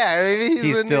L.A. Yeah, maybe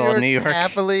he's in still in New York.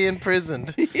 happily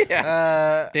imprisoned.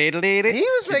 Yeah. He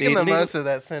was making the most of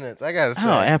that sentence, I gotta say.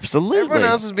 Oh, absolutely. Everyone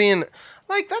else is being,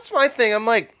 like, that's my thing. I'm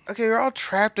like, okay, we're all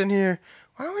trapped in here.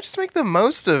 Why don't we just make the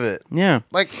most of it? Yeah.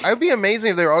 Like, it'd be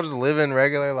amazing if they were all just living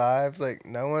regular lives. Like,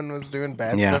 no one was doing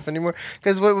bad Yeah. stuff anymore.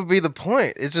 Because what would be the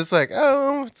point? It's just like,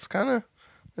 oh, it's kind of,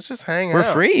 let's just hang out. We're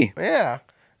free. Yeah.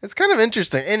 It's kind of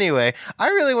interesting. Anyway, I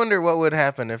really wonder what would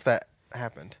happen if that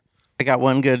happened. I got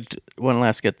one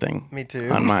last good thing. Me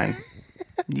too. On mine.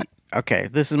 Okay,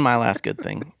 this is my last good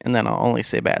thing, and then I'll only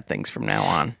say bad things from now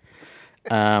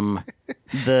on.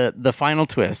 The final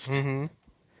twist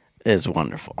is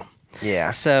wonderful. Yeah.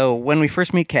 So when we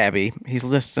first meet Cabby, he's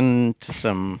listening to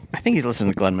he's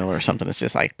listening to Glenn Miller or something. It's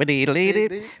just like, he's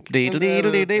listening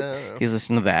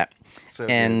to that. So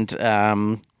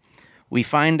and we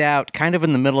find out kind of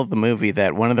in the middle of the movie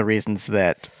that one of the reasons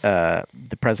that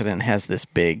the president has this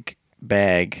big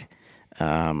bag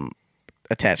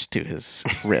attached to his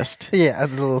wrist yeah,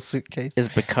 the little suitcase. is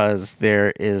because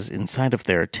there is inside of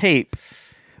there a tape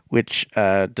which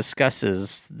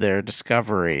discusses their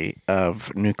discovery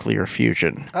of nuclear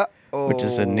fusion, which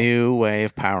is a new way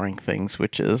of powering things,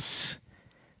 which is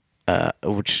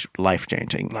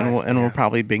life-changing, and will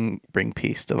probably bring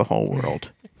peace to the whole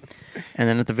world. And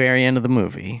then at the very end of the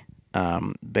movie,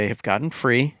 they have gotten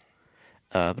free.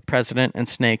 The president and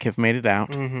Snake have made it out.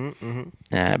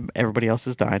 Everybody else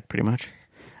has died, pretty much.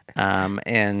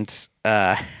 And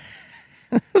the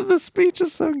speech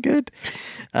is so good.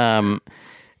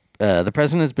 The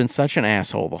president has been such an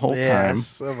asshole the whole time.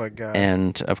 Yes. Oh my god.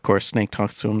 And of course, Snake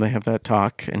talks to him. They have that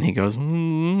talk, and he goes,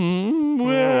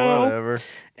 well, whatever.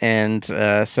 And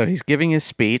so he's giving his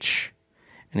speech,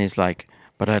 and he's like,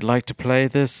 "But I'd like to play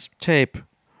this tape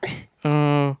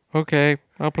okay,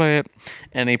 I'll play it.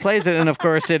 And he plays it, and of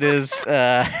course it is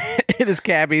it is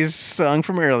Cabby's song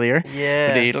from earlier.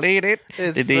 Yes. It's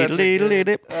such a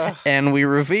good- And we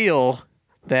reveal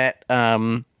that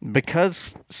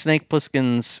because Snake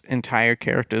Plissken's entire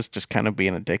character is just kind of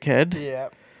being a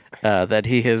dickhead, that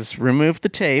he has removed the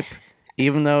tape,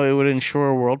 even though it would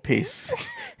ensure world peace.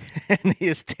 And he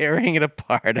is tearing it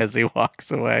apart as he walks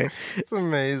away. It's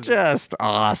amazing. Just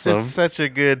awesome. It's such a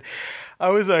good... I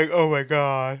was like, oh my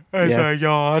God. I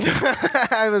yawned.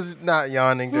 I was not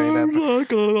yawning during that.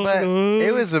 But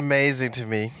it was amazing to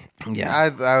me. Yeah.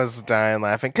 I was dying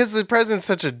laughing. Because the president's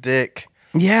such a dick.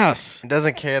 Yes. He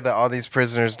doesn't care that all these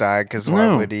prisoners died, because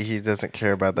why would he? He doesn't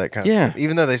care about that kind of stuff.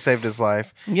 Even though they saved his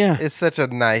life. Yeah. It's such a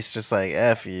nice, just like,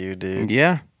 F you, dude.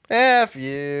 Yeah. F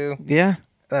you. Yeah.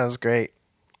 That was great.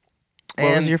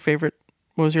 What was your favorite?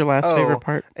 What was your last favorite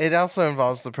part? It also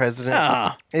involves the president.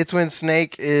 Ah. It's when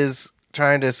Snake is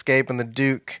trying to escape, and the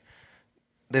Duke,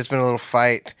 there's been a little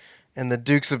fight, and the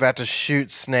Duke's about to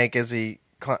shoot Snake as he,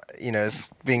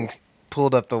 is being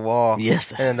pulled up the wall.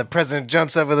 Yes. And then the president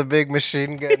jumps up with a big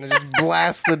machine gun and just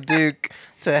blasts the Duke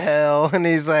to hell. And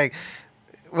he's like,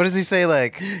 what does he say?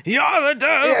 Like, You're the Duke!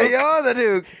 yeah, you're the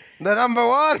Duke. The number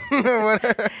one. Or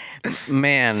whatever.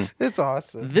 Man. It's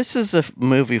awesome. This is a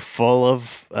movie full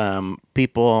of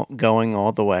people going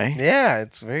all the way. Yeah,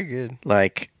 it's very good.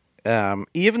 Like,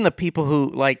 even the people who,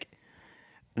 like,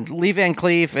 Lee Van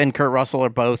Cleef and Kurt Russell are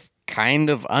both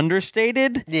kind of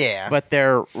understated. Yeah. But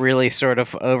they're really sort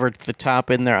of over the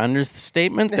top in their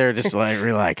understatement. They're just like,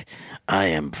 really like, I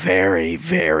am very,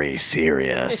 very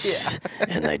serious. Yeah.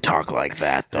 And they talk like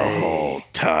that the whole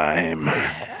time.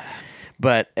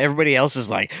 But everybody else is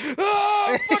like,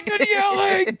 oh, fucking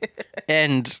yelling.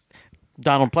 And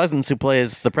Donald Pleasance, who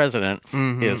plays the president,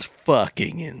 is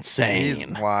fucking insane. He's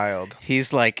wild.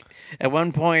 He's like, at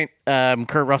one point,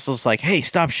 Kurt Russell's like, hey,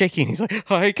 stop shaking. He's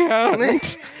like, I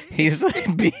can't. He's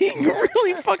like being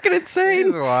really fucking insane.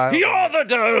 He's wild. You're the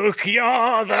Duke.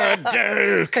 You're the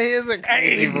Duke. He is a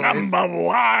crazy voice. Number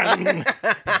one.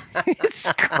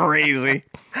 It's crazy.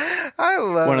 I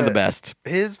love One it. of the best.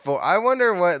 His I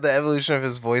wonder what the evolution of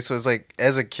his voice was like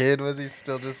as a kid. Was he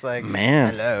still just like,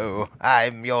 Man. hello,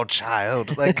 I'm your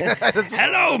child? Like,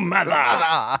 Hello, mother.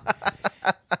 I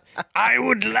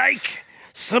would like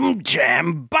some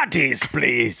jam butties,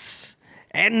 please.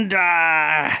 And,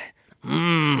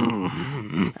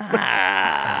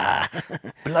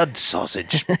 blood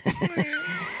sausage.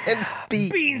 And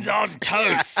beans on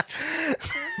toast.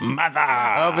 Mother.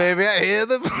 Oh, baby, I hear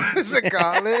the music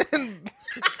calling.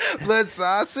 Blood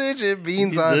sausage and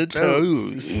beans on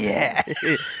toast. Yeah.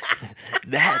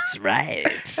 That's right.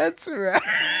 That's right.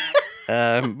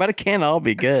 But it can't all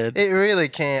be good. It really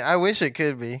can't. I wish it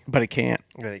could be. But it can't.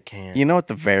 But it can't. You know what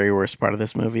the very worst part of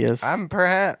this movie is?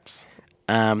 Perhaps.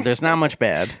 There's not much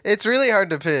bad. It's really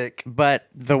hard to pick. But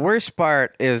the worst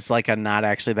part is like a not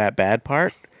actually that bad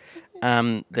part.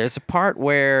 There's a part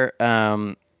where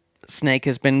Snake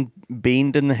has been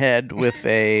beamed in the head with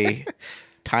a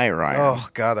tire iron. Oh,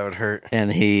 God, that would hurt.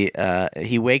 And he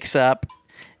wakes up,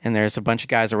 and there's a bunch of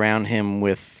guys around him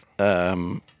with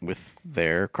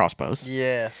their crossbows.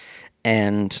 Yes.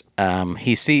 And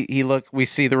we see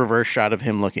the reverse shot of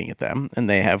him looking at them, and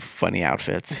they have funny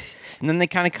outfits. And then they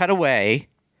kind of cut away,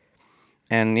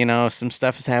 and some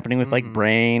stuff is happening with like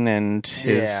Brain and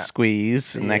his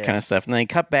squeeze and that kind of stuff. And then they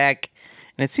cut back,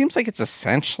 and it seems like it's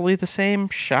essentially the same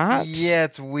shot. Yeah,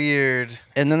 it's weird.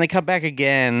 And then they cut back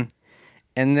again,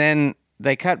 and then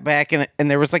they cut back, and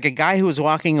there was like a guy who was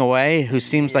walking away who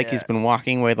seems like he's been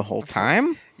walking away the whole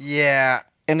time. Yeah.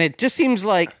 And it just seems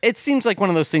like one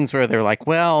of those things where they're like,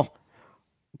 well,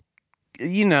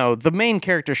 the main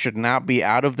character should not be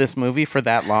out of this movie for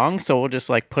that long, so we'll just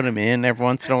like put him in every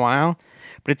once in a while.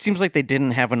 But it seems like they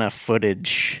didn't have enough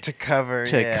footage to cover.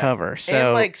 So,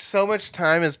 and like so much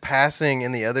time is passing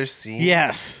in the other scenes.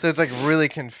 Yes. So it's like really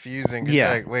confusing.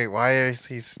 Yeah. Like, wait, why is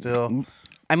he still?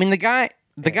 I mean, the guy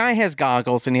has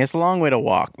goggles and he has a long way to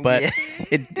walk, but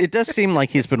it does seem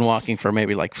like he's been walking for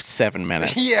maybe like 7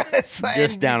 minutes. Yeah, it's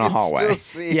just down a hallway. You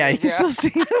can still see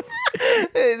him.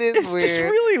 It is it's weird. It's just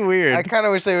really weird. I kind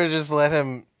of wish they would just let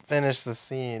him finish the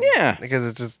scene. Yeah, because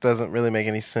it just doesn't really make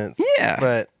any sense. Yeah,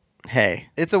 but hey,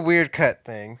 it's a weird cut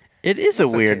thing. It is a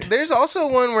weird. Okay. There's also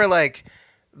one where like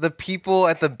the people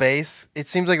at the base, it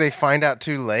seems like they find out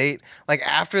too late. Like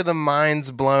after the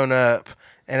mine's blown up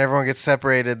and everyone gets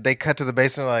separated, they cut to the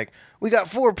base and they're like, we got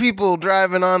 4 people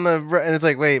driving on the... And it's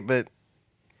like, wait, but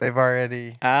they've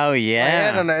already... Oh, yeah.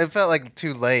 Like, I don't know. It felt like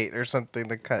too late or something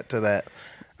to cut to that.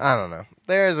 I don't know.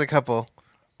 There's a couple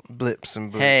blips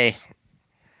and bloops.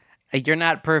 Hey, you're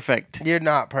not perfect. You're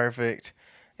not perfect.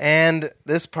 And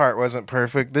this part wasn't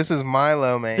perfect. This is my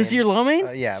low main. This is your low main?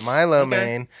 Yeah, my low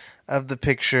main of the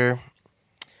picture.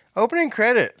 Opening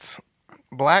credits.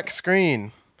 Black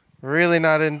screen. Really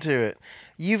not into it.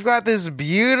 You've got this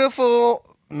beautiful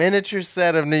miniature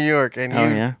set of New York, and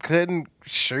you couldn't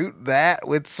shoot that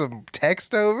with some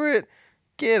text over it?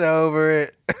 Get over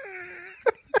it.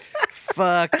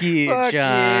 Fuck you,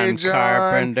 John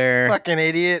Carpenter. Fucking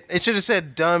idiot. It should have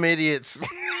said dumb idiots.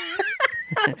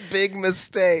 Big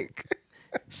mistake.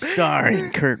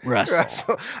 Starring Kurt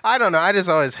Russell. I don't know. I just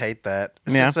always hate that.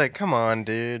 It's just like, come on,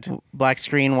 dude. Black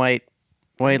screen, white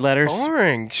letters.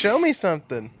 Boring. Show me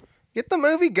something. Get the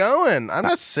movie going. I'm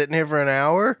not sitting here for an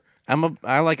hour.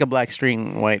 I like a black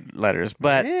screen, white letters,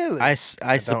 but really? I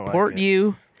support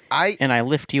you. And I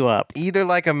lift you up. Either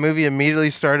like a movie immediately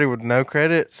started with no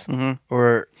credits,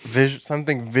 or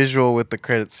something visual with the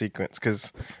credit sequence.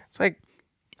 Because it's like,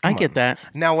 I get that.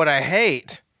 Now, what I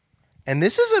hate, and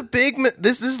this is a big,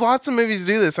 this lots of movies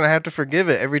do this, and I have to forgive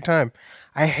it every time.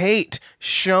 I hate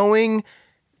showing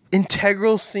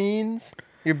integral scenes.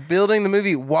 You're building the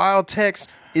movie while text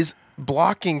is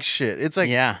blocking shit. It's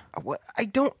like, what? I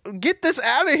don't get this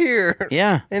out of here.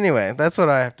 Yeah. Anyway, that's what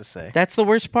I have to say. That's the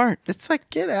worst part. It's like,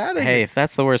 get out of here. Hey, if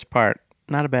that's the worst part,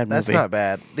 not a bad movie. That's not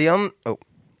bad. Go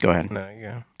ahead. No, you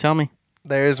go. Tell me.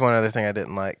 There is one other thing I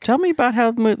didn't like. Tell me about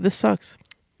how this sucks.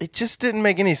 It just didn't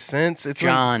make any sense. It's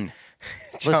John.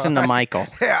 Listen to Michael.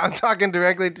 Yeah, I'm talking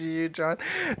directly to you, John.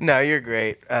 No, you're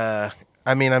great. I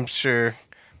mean, I'm sure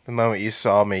the moment you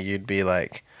saw me, you'd be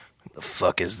like, the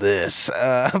fuck is this?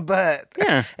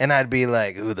 And I'd be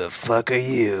like, who the fuck are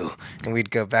you? And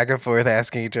we'd go back and forth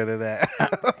asking each other that.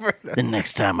 The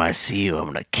next time I see you, I'm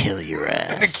gonna kill your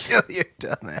ass. Kill your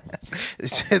dumb ass.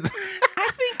 I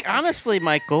think honestly,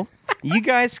 Michael, you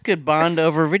guys could bond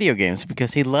over video games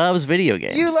because he loves video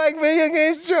games. You like video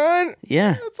games, John?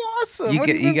 Yeah, that's awesome.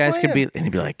 You guys could be, and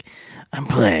he'd be like, I've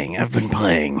been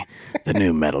playing the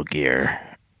new Metal Gear.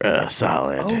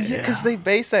 Solid. Oh yeah, because they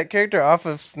based that character off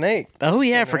of Snake. Oh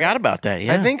yeah, I forgot about that.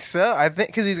 Yeah, I think so. I think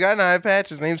because he's got an eye patch.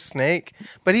 His name's Snake,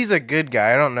 but he's a good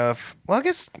guy. I don't know if. Well, I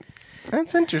guess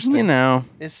that's interesting. You know,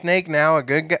 is Snake now a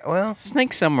good guy? Well,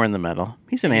 Snake's somewhere in the middle.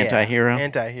 He's an anti-hero.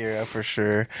 Anti-hero for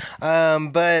sure.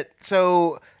 But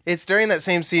so it's during that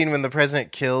same scene when the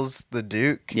president kills the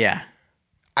Duke. Yeah,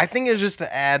 I think it was just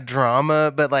to add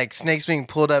drama, but like Snake's being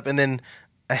pulled up and then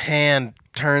a hand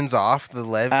turns off the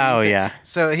lever. Oh yeah.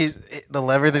 So he's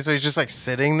just like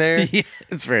sitting there. Yeah,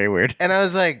 it's very weird. And I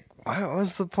was like, what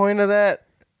was the point of that?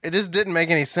 It just didn't make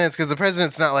any sense because the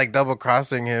president's not like double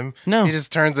crossing him. No, he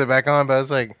just turns it back on. But I was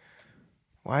like,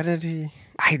 why did he?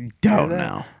 I don't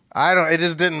know. It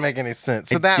just didn't make any sense.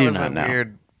 So that was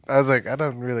weird. I was like, I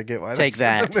don't really get why that's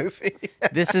in the movie.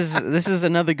 This is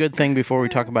another good thing before we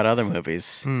talk about other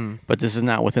movies, but this is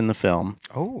not within the film.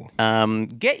 Oh.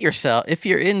 Get yourself, if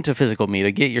you're into physical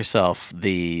media, get yourself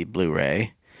the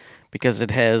Blu-ray because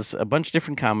it has a bunch of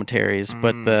different commentaries,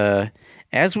 but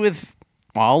as with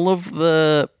all of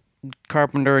the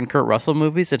Carpenter and Kurt Russell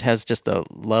movies, it has just a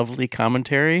lovely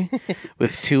commentary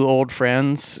with two old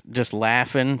friends just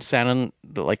laughing, sounding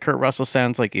like Kurt Russell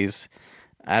sounds like he's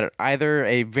either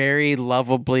a very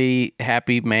lovably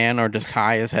happy man or just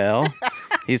high as hell.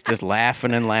 He's just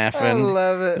laughing and laughing. I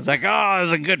love it. It's like, oh, it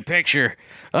was a good picture.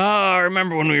 Oh, I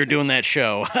remember when we were doing that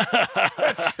show.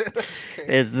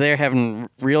 They're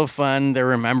having real fun. They're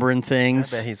remembering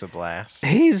things. I bet he's a blast.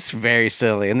 He's very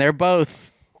silly, and they're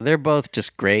both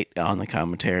just great on the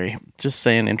commentary, just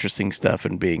saying interesting stuff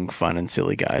and being fun and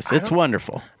silly guys. It's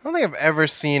wonderful. I don't think I've ever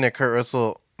seen a Kurt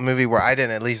Russell movie where I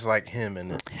didn't at least like him in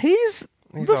it. He's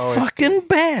the fucking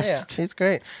best. Yeah, he's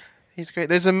great. He's great.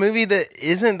 There's a movie that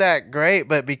isn't that great,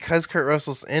 but because Kurt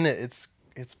Russell's in it,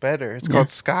 it's better. It's called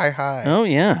Sky High. Oh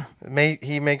yeah,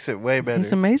 he makes it way better.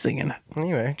 He's amazing in it.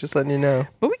 Anyway, just letting you know.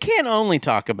 But we can't only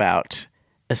talk about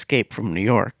Escape from New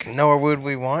York. Nor would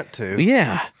we want to.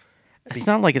 Yeah. It's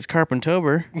not like it's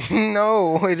Carpentober.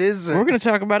 No, it isn't. We're going to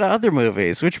talk about other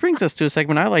movies, which brings us to a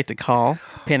segment I like to call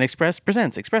Pan Express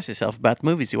Presents. Express yourself about the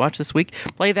movies you watched this week.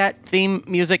 Play that theme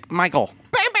music, Michael.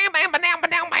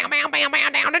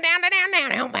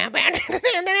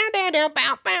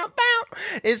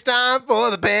 It's time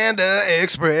for the Panda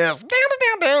Express.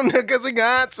 Because we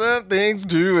got some things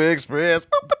to express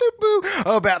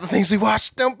about the things we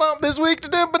watched this week.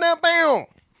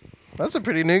 That's a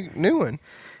pretty new one.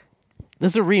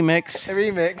 This is a remix. A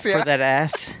remix, yeah. For that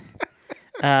ass.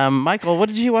 Michael, what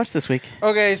did you watch this week?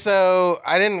 Okay, so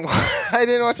I didn't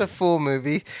watch a full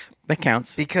movie. That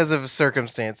counts. Because of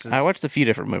circumstances. I watched a few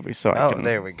different movies, so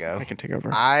there we go. I can take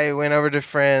over. I went over to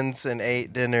Friends and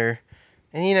ate dinner.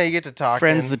 And, you get to talk.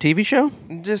 Friends, the TV show?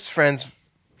 Just Friends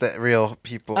the real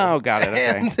people. Oh, got it.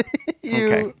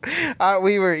 Okay. And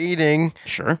we were eating.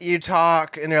 Sure. You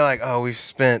talk, and you're like, oh, we've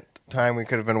spent time we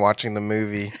could have been watching the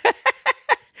movie.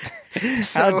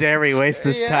 How dare we waste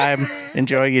this time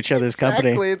enjoying each other's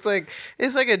company? It's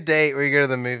like a date where you go to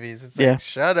the movies. It's like,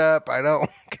 shut up. I don't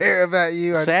care about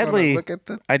you. Sadly, look at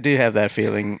I do have that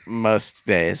feeling most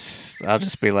days. I'll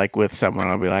just be like with someone.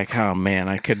 I'll be like, oh, man,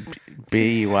 I could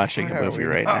be watching a movie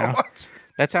right now.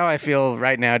 That's how I feel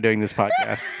right now doing this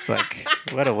podcast. It's like,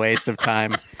 what a waste of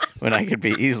time when I could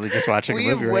be easily just watching a movie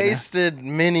right now. We've wasted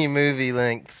many movie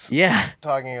lengths. Yeah.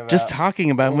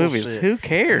 Talking about movies. Who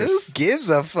cares? Who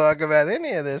gives a fuck about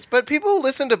any of this? But people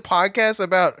listen to podcasts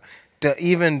about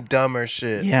even dumber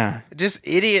shit. Yeah. Just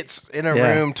idiots in a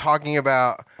room talking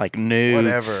about like nudes.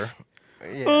 Whatever.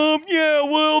 Yeah.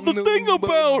 Well, the thing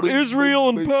about Israel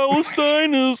and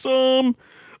Palestine is,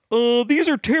 these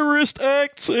are terrorist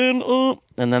acts, and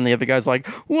then the other guy's like,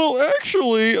 well,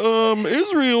 actually,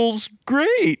 Israel's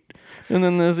great. And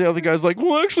then there's the other guy's like,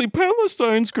 well, actually,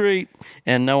 Palestine's great.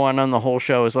 And no one on the whole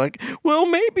show is like, well,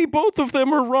 maybe both of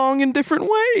them are wrong in different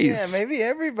ways. Yeah, maybe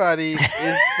everybody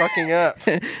is fucking up.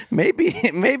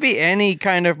 Maybe any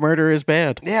kind of murder is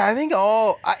bad. Yeah, I think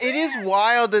it is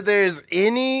wild that there's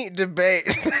any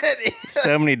debate.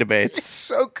 So many debates. It's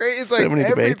so crazy. It's so like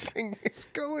everything is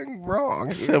going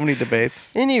wrong. So many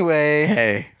debates. Anyway.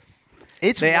 Hey.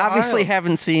 They wild. Obviously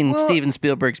haven't seen Steven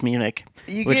Spielberg's Munich,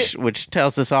 which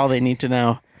tells us all they need to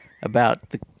know about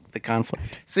the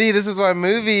conflict. See, this is why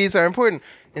movies are important.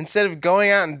 Instead of going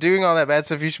out and doing all that bad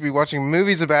stuff, you should be watching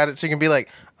movies about it so you can be like,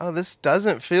 oh, this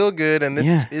doesn't feel good and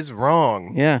this is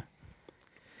wrong. Yeah.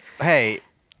 Hey.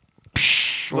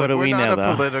 What do we know, though? We're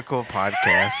not a political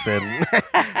podcast, and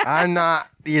I'm not,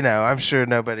 I'm sure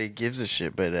nobody gives a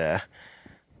shit, but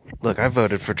look, I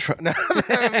voted for Trump. No,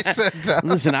 that would be so dumb.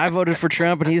 Listen, I voted for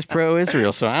Trump, and he's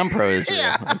pro-Israel, so I'm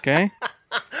pro-Israel, okay?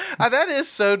 That is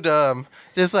so dumb.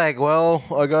 Just like, well,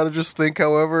 I gotta just think,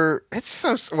 however, it's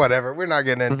so, whatever. We're not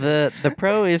getting into the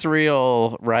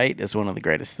pro-Israel right is one of the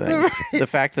greatest things. Right. The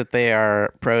fact that they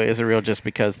are pro-Israel just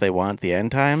because they want the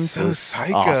end times is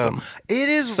psycho. Awesome. It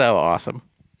is so awesome.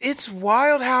 It's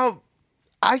wild how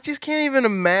I just can't even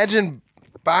imagine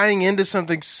buying into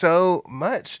something so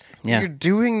much. Yeah. You're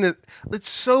doing it's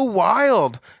so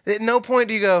wild. At no point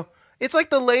do you go, it's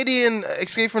like the lady in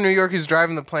Escape from New York who's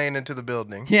driving the plane into the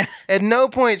building. Yeah. At no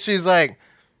point she's like,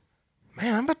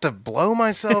 man, I'm about to blow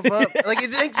myself up. Like,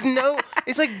 it's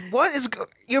like, what is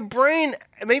your brain?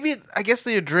 Maybe, I guess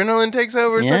the adrenaline takes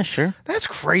over. Yeah, sure. That's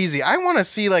crazy. I want to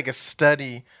see like a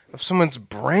study of someone's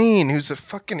brain who's a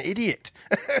fucking idiot.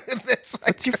 That's like,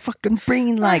 what's your fucking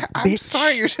brain like, bitch? I'm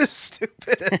sorry, you're just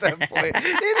stupid at that point.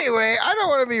 Anyway, I don't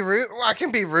want to be rude. Well, I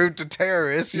can be rude to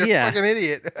terrorists. You're a fucking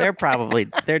idiot.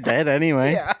 They're dead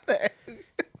anyway. Yeah.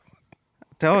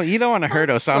 You don't want to hurt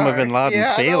Osama bin Laden's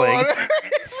feelings. I don't want to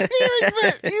hurt his feelings,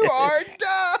 but you are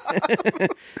dumb.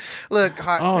 Look,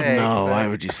 hot take. Oh, no, why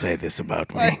would you say this about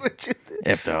me? Why would you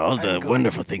after all the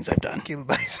wonderful things I've done. Kill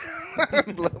myself.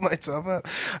 Blow myself up.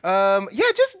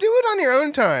 Yeah, just do it on your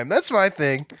own time. That's my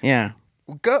thing. Yeah.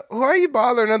 Why are you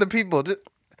bothering other people?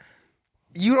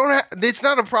 You don't have. It's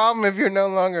not a problem if you're no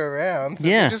longer around. So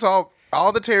yeah. Just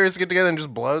all the terrorists get together and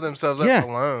just blow themselves up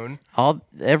alone.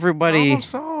 Everybody. Problem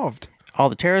solved. All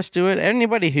the terrorists do it.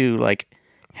 Anybody who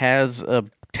has a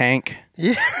tank.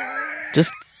 Yeah.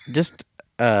 Just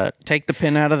take the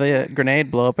pin out of the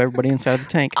grenade, blow up everybody inside the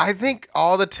tank. I think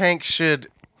all the tanks should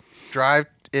drive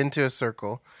into a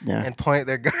circle and point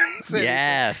their guns at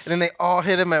yes. And then they all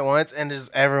hit them at once and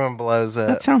just everyone blows up.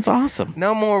 That sounds awesome.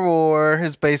 No more war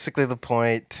is basically the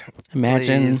point.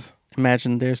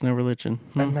 Imagine there's no religion.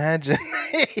 Imagine.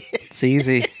 It's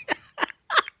easy.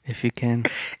 If you can.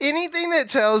 Anything that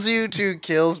tells you to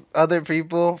kill other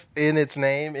people in its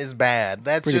name is bad.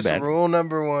 That's pretty just bad. Rule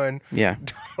number one. Yeah.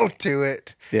 Don't do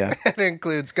it. Yeah. That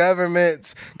includes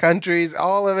governments, countries,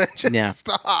 all of it. Just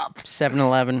stop.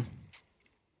 7-Eleven.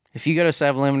 If you go to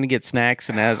 7-Eleven to get snacks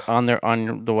and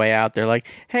on the way out, they're like,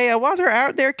 hey, while they're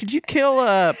out there, could you kill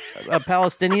a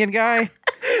Palestinian guy?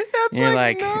 That's you're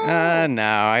like, no,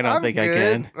 I don't think good.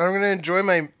 I can. I'm going to enjoy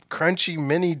my crunchy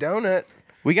mini donut.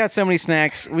 We got so many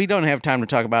snacks. We don't have time to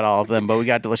talk about all of them, but we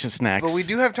got delicious snacks. But we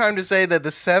do have time to say that the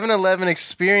 7-Eleven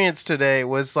experience today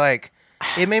was like,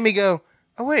 it made me go,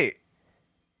 oh, wait,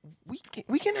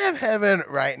 we can have heaven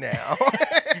right now.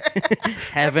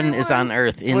 Heaven is on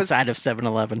earth inside of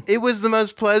 7-Eleven. It was the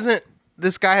most pleasant.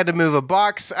 This guy had to move a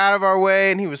box out of our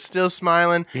way, and he was still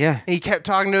smiling. Yeah. And he kept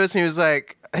talking to us, and he was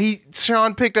like,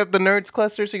 Sean picked up the Nerds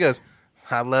clusters. He goes,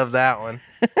 I love that one.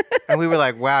 And we were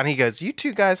like, wow. And he goes, you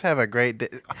two guys have a great day.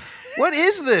 What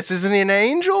is this? Isn't he an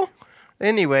angel?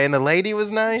 Anyway, and the lady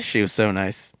was nice. She was so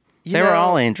nice. You They know- were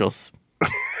all angels.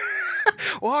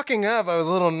 Walking up, I was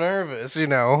a little nervous,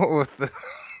 with the...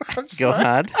 I'm just Go like-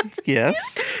 ahead.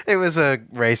 Yes. It was a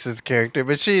racist character,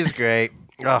 but she's great.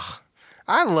 Ugh.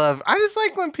 I just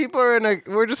like when people are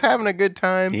we're just having a good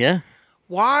time. Yeah.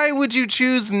 Why would you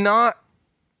choose not?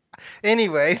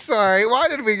 Anyway, sorry. Why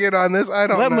did we get on this? I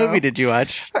don't know. What movie did you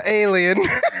watch? Alien.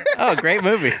 Oh, great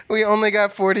movie. We only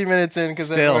got 40 minutes in because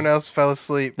Still. everyone else fell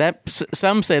asleep.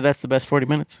 Some say that's the best 40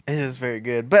 minutes. It is very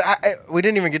good. But we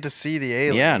didn't even get to see the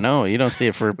alien. Yeah, no, you don't see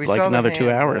it for We like saw another the 2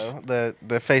 hand, hours. though,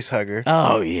 the face hugger.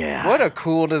 Oh, yeah. What a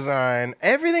cool design.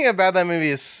 Everything about that movie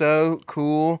is so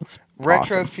cool.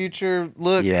 Retro awesome. future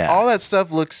look. Yeah. All that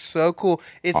stuff looks so cool.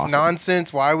 It's Awesome.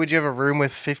 nonsense. Why would you have a room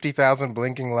with 50,000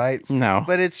 blinking lights? No.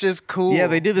 But it's just cool. Yeah,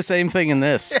 they do the same thing in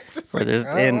this. It's just Where like, there's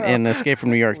oh, in wow. Escape from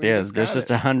New York, We there's just got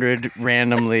just it. 100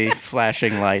 randomly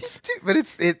flashing lights. But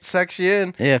it sucks you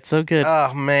in. Yeah, it's so good.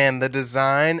 Oh man, the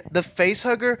design, the face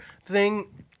hugger thing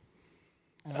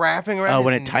wrapping around. Oh,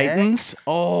 when his it neck. tightens.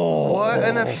 Oh, What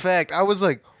an effect! I was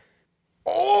like,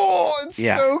 oh, it's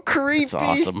Yeah. so creepy. It's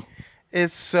awesome.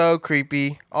 It's so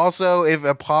creepy. Also, if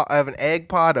an egg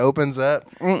pod opens up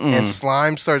and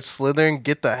slime starts slithering,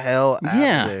 get the hell out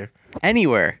Yeah. of there.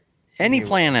 Anywhere, any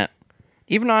planet,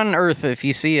 even on Earth, if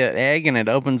you see an egg and it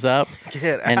opens up,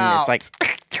 Get and out. it's like,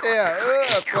 Yeah,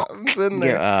 something's in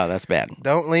there. yeah, oh, that's bad.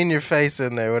 Don't lean your face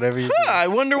in there, whatever you do. I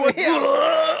wonder what.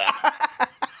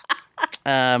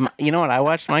 You know what I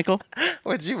watched, Michael?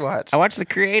 What'd you watch? I watched The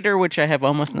Creator, which I have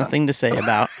almost nothing to say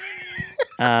about.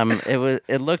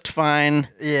 It looked fine.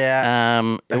 Yeah.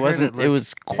 It heard wasn't. it It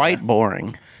was quite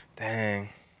boring. Dang.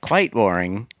 Quite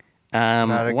boring.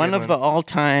 Not a One good of the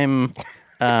all-time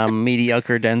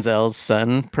mediocre Denzel's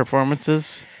son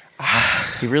performances.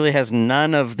 He really has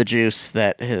none of the juice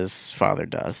that his father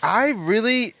does.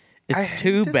 It's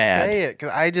too bad. Say it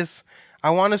because I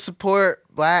want to support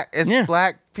black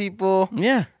people.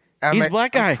 Yeah, he's a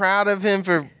black guy. I'm proud of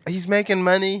him he's making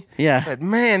money. Yeah. but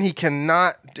man, he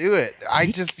cannot do it.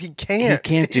 He can't. He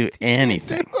can't do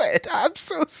anything. Do it. I'm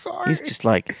so sorry. He's just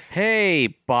like, hey,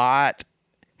 bot.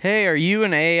 Hey, are you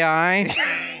an AI?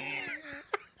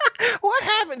 What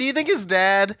happened? Do you think his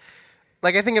dad?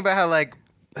 Like, I think about how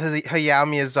Hayao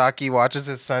Miyazaki watches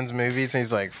his son's movies and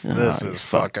he's like, "This is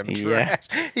fucking yeah. trash."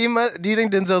 Do you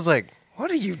think Denzel's like,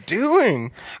 "What are you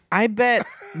doing?" I bet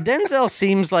Denzel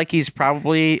seems like he's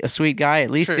probably a sweet guy,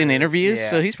 at least True. in interviews. Yeah.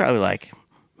 So he's probably like,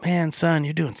 man, son,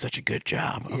 you're doing such a good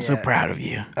job. I'm so Yeah. proud of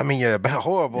you. I mean, you're a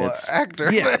horrible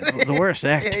actor. Yeah, but- the worst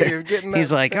actor. you're getting He's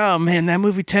that- like, oh man, that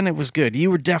movie Tenet was good.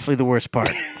 You were definitely the worst part.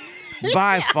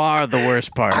 By far the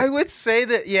worst part. I would say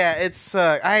that, yeah, it's.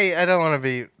 I don't want to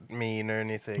be mean or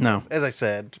anything. No. As I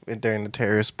said during the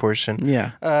terrorist portion.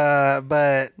 Yeah.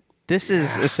 But This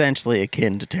is essentially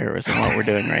akin to terrorism, what we're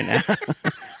doing right now.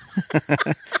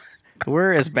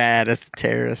 We're as bad as the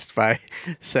terrorists by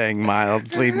saying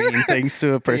mildly mean things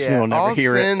to a person who will never all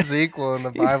hear it. sin's equal in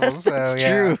the Bible. Yeah, so that's yeah,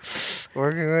 true.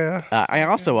 We're I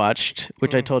also watched,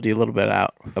 which I told you a little bit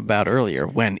about earlier,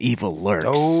 When Evil Lurks.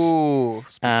 Oh,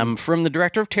 From the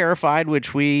director of Terrified,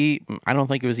 which I don't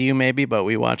think it was you maybe, but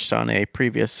we watched on a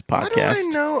previous how podcast. do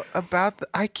I know about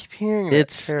I keep hearing that.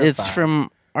 It's Terrified. from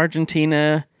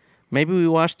Argentina. Maybe we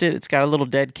watched it. It's got a little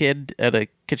dead kid at a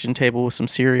kitchen table with some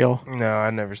cereal. No,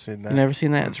 I've never seen that. You never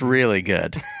seen that? It's really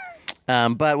good.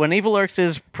 But When Evil Lurks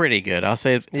is pretty good, I'll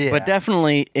say, Yeah. but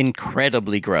definitely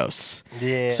incredibly gross.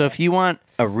 Yeah. So if you want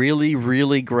a really,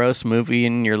 really gross movie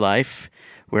in your life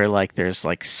where like there's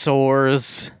like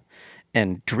sores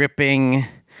and dripping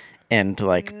and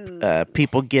like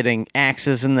people getting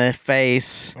axes in the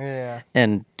face Yeah.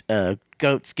 and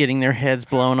goats getting their heads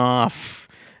blown off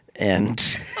and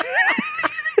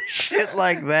shit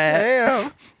like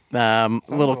that. Damn.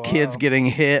 Little kids getting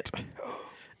hit.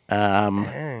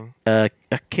 Dang. A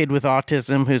kid with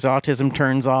autism whose autism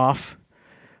turns off.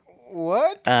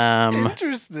 What? Um,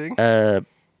 Interesting.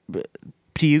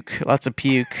 Puke, lots of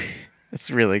puke. It's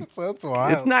really, That's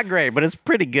wild. it's not great, but it's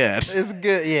pretty good. It's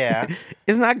good. Yeah.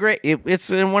 It's not great. It's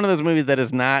in one of those movies that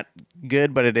is not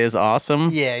good, but it is awesome.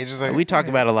 Yeah. You're just like We talk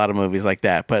about a lot of movies like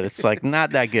that, but it's like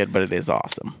not that good, but it is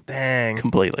awesome. Dang.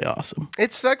 Completely awesome.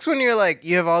 It sucks when you're like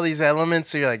you have all these elements,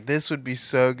 so you're like this would be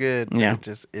so good, but Yeah. it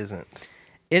just isn't.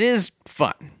 It is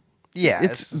fun. Yeah.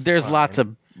 There's lots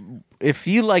of. If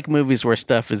you like movies where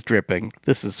stuff is dripping,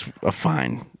 this is a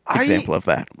fine example of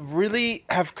that. Really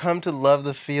have come to love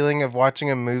the feeling of watching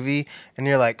a movie and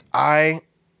you're like, I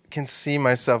can see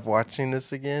myself watching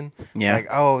this again. Yeah. Like,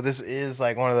 oh, this is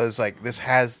like one of those, like, this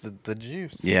has the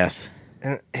juice. Yes.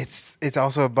 And it's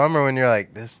also a bummer when you're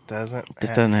like, this doesn't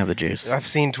have the juice. I've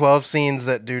seen 12 scenes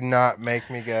that do not make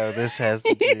me go, this has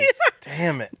the juice.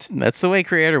 Damn it. That's the way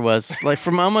Creator was. Like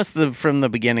from the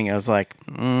beginning, I was like,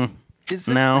 Is this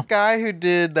no. the guy who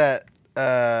did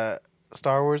that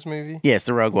Star Wars movie? Yes,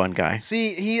 the Rogue One guy.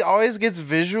 See, he always gets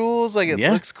visuals, like it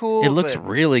looks cool. It looks but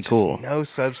really just cool. No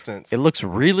substance. It looks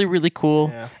really, really cool.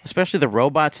 Yeah. Especially the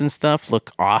robots and stuff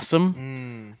look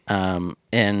awesome.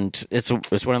 And it's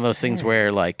one of those things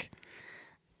where, like,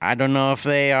 I don't know if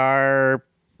they are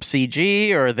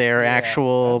CG or they're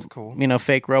actual, cool.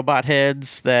 Fake robot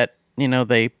heads that,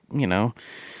 they've, I don't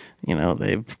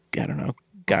know,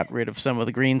 got rid of some of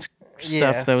the green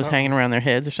stuff that was hanging around their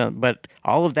heads or something. But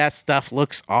all of that stuff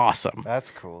looks awesome.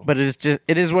 That's cool. But it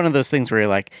is one of those things where you're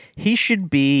like, he should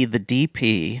be the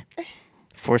DP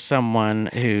for someone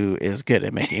who is good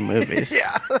at making movies.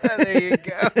 Yeah, there you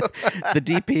go. The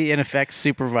DP and effects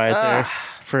supervisor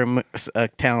for a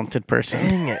talented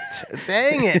person.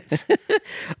 Dang it.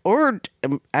 Or,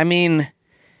 I mean,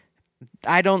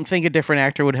 I don't think a different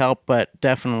actor would help, but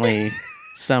definitely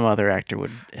some other actor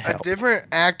would help. A different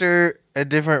actor, a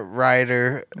different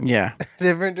writer, Yeah. a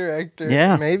different director.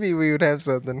 Yeah. Maybe we would have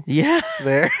something Yeah.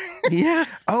 there. Yeah.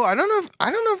 Oh, I don't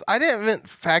know if I didn't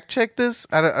fact check this.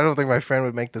 I don't think my friend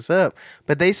would make this up.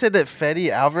 But they said that Fede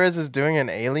Alvarez is doing an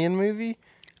Alien movie.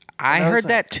 I heard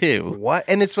that too. What?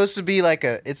 And it's supposed to be like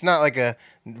it's not like a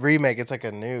remake, it's like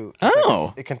a new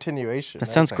a continuation. That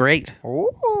sounds great.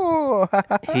 Oh.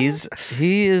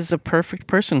 He is a perfect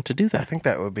person to do I that. think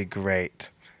that would be great.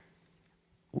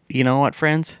 You know what,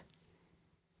 friends?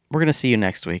 We're going to see you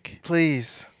next week.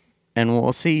 Please. And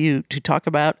we'll see you to talk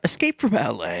about Escape from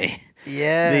LA.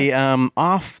 Yeah.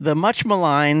 The much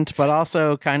maligned but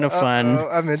also kind of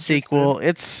fun sequel.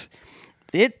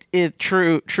 It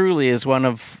truly is one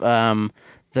of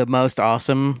the most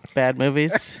awesome bad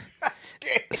movies.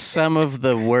 Some of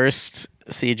the worst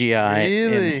CGI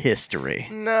in history.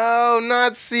 No,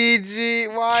 not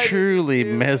CG. Why? Truly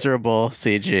miserable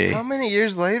CG. How many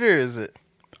years later is it?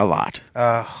 A lot.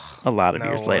 A lot of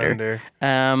years later.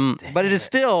 But it is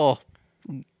still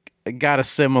got a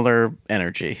similar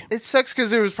energy. It sucks because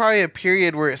there was probably a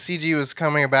period where CG was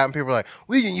coming about and people were like,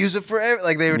 we can use it forever.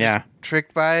 Like they were just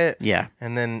tricked by it. Yeah.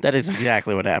 And then that is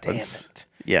exactly what happens. Damn it.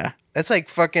 Yeah. That's like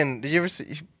fucking, did you ever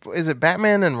see, is it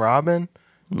Batman and Robin?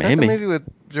 Is Maybe. that the movie with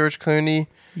George Clooney?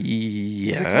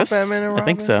 Yes. Is it called Batman and Robin? I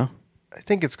think so. I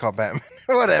think it's called Batman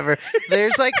or whatever.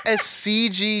 There's like a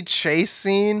CG chase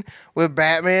scene with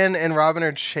Batman and Robin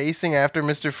are chasing after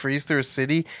Mr. Freeze through a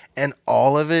city, and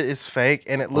all of it is fake,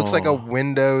 and it looks like a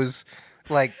Windows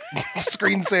like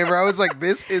screensaver. I was like,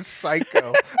 this is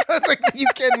psycho. I was like, you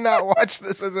cannot watch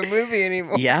this as a movie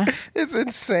anymore. Yeah. It's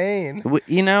insane.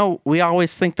 We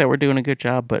always think that we're doing a good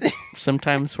job, but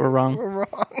sometimes we're wrong. We're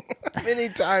wrong. Many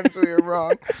times we are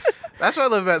wrong. That's what I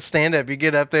love about stand-up. You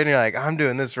get up there and you're like, I'm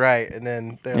doing this right. And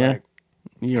then they're like,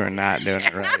 you are not doing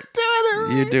it right. doing it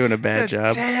right. You're doing a bad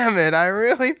job. Damn it. I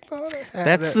really thought I had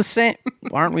That's it. the same.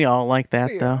 Aren't we all like that,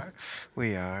 though?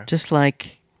 We are. Just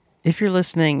like, if you're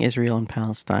listening, Israel and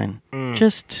Palestine,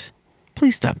 just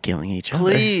please stop killing each other.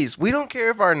 Please. We don't care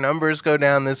if our numbers go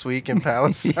down this week in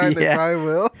Palestine. They probably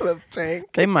will. The tank.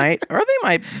 They might. Or they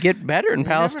might get better in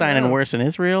Palestine and worse in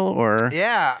Israel. Or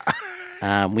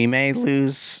we may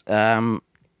lose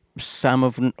some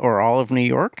of or all of New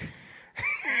York.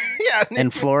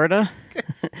 And Florida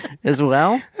as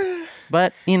well.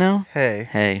 But,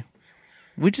 hey.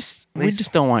 We just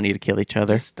don't want you to kill each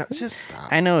other. Just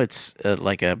stop. I know it's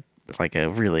like a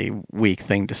really weak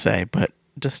thing to say, but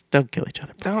just don't kill each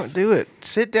other. Please. Don't do it.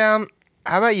 Sit down.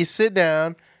 How about you sit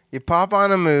down, you pop on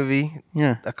a movie,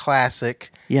 a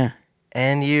classic,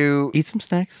 and you eat some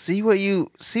snacks. See what you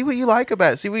like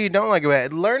about it. See what you don't like about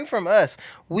it. Learn from us.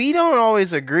 We don't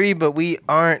always agree, but we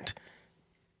aren't,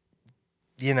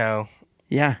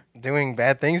 doing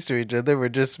bad things to each other. We're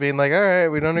just being like, all right,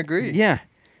 we don't agree. Yeah.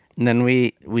 And then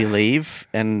we leave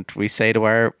and we say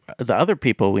to the other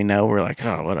people we know, we're like,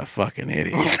 oh, what a fucking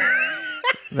idiot.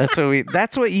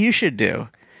 That's what you should do.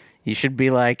 You should be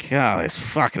like, oh, these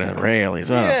fucking Israelis,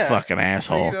 what a fucking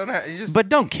asshole. But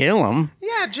don't kill them.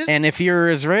 Yeah, And if you're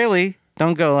Israeli,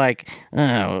 don't go like,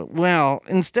 oh, well,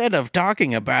 instead of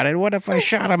talking about it, what if I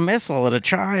shot a missile at a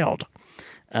child?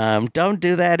 Don't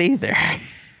do that either.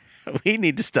 We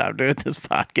need to stop doing this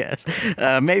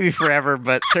podcast. Maybe forever,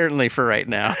 but certainly for right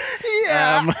now.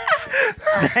 Yeah.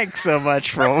 Thanks so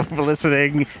much for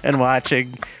listening and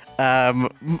watching.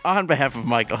 On behalf of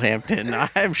Michael Hampton,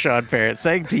 I'm Sean Parrott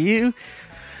saying to you,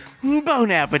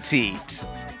 bon appetit.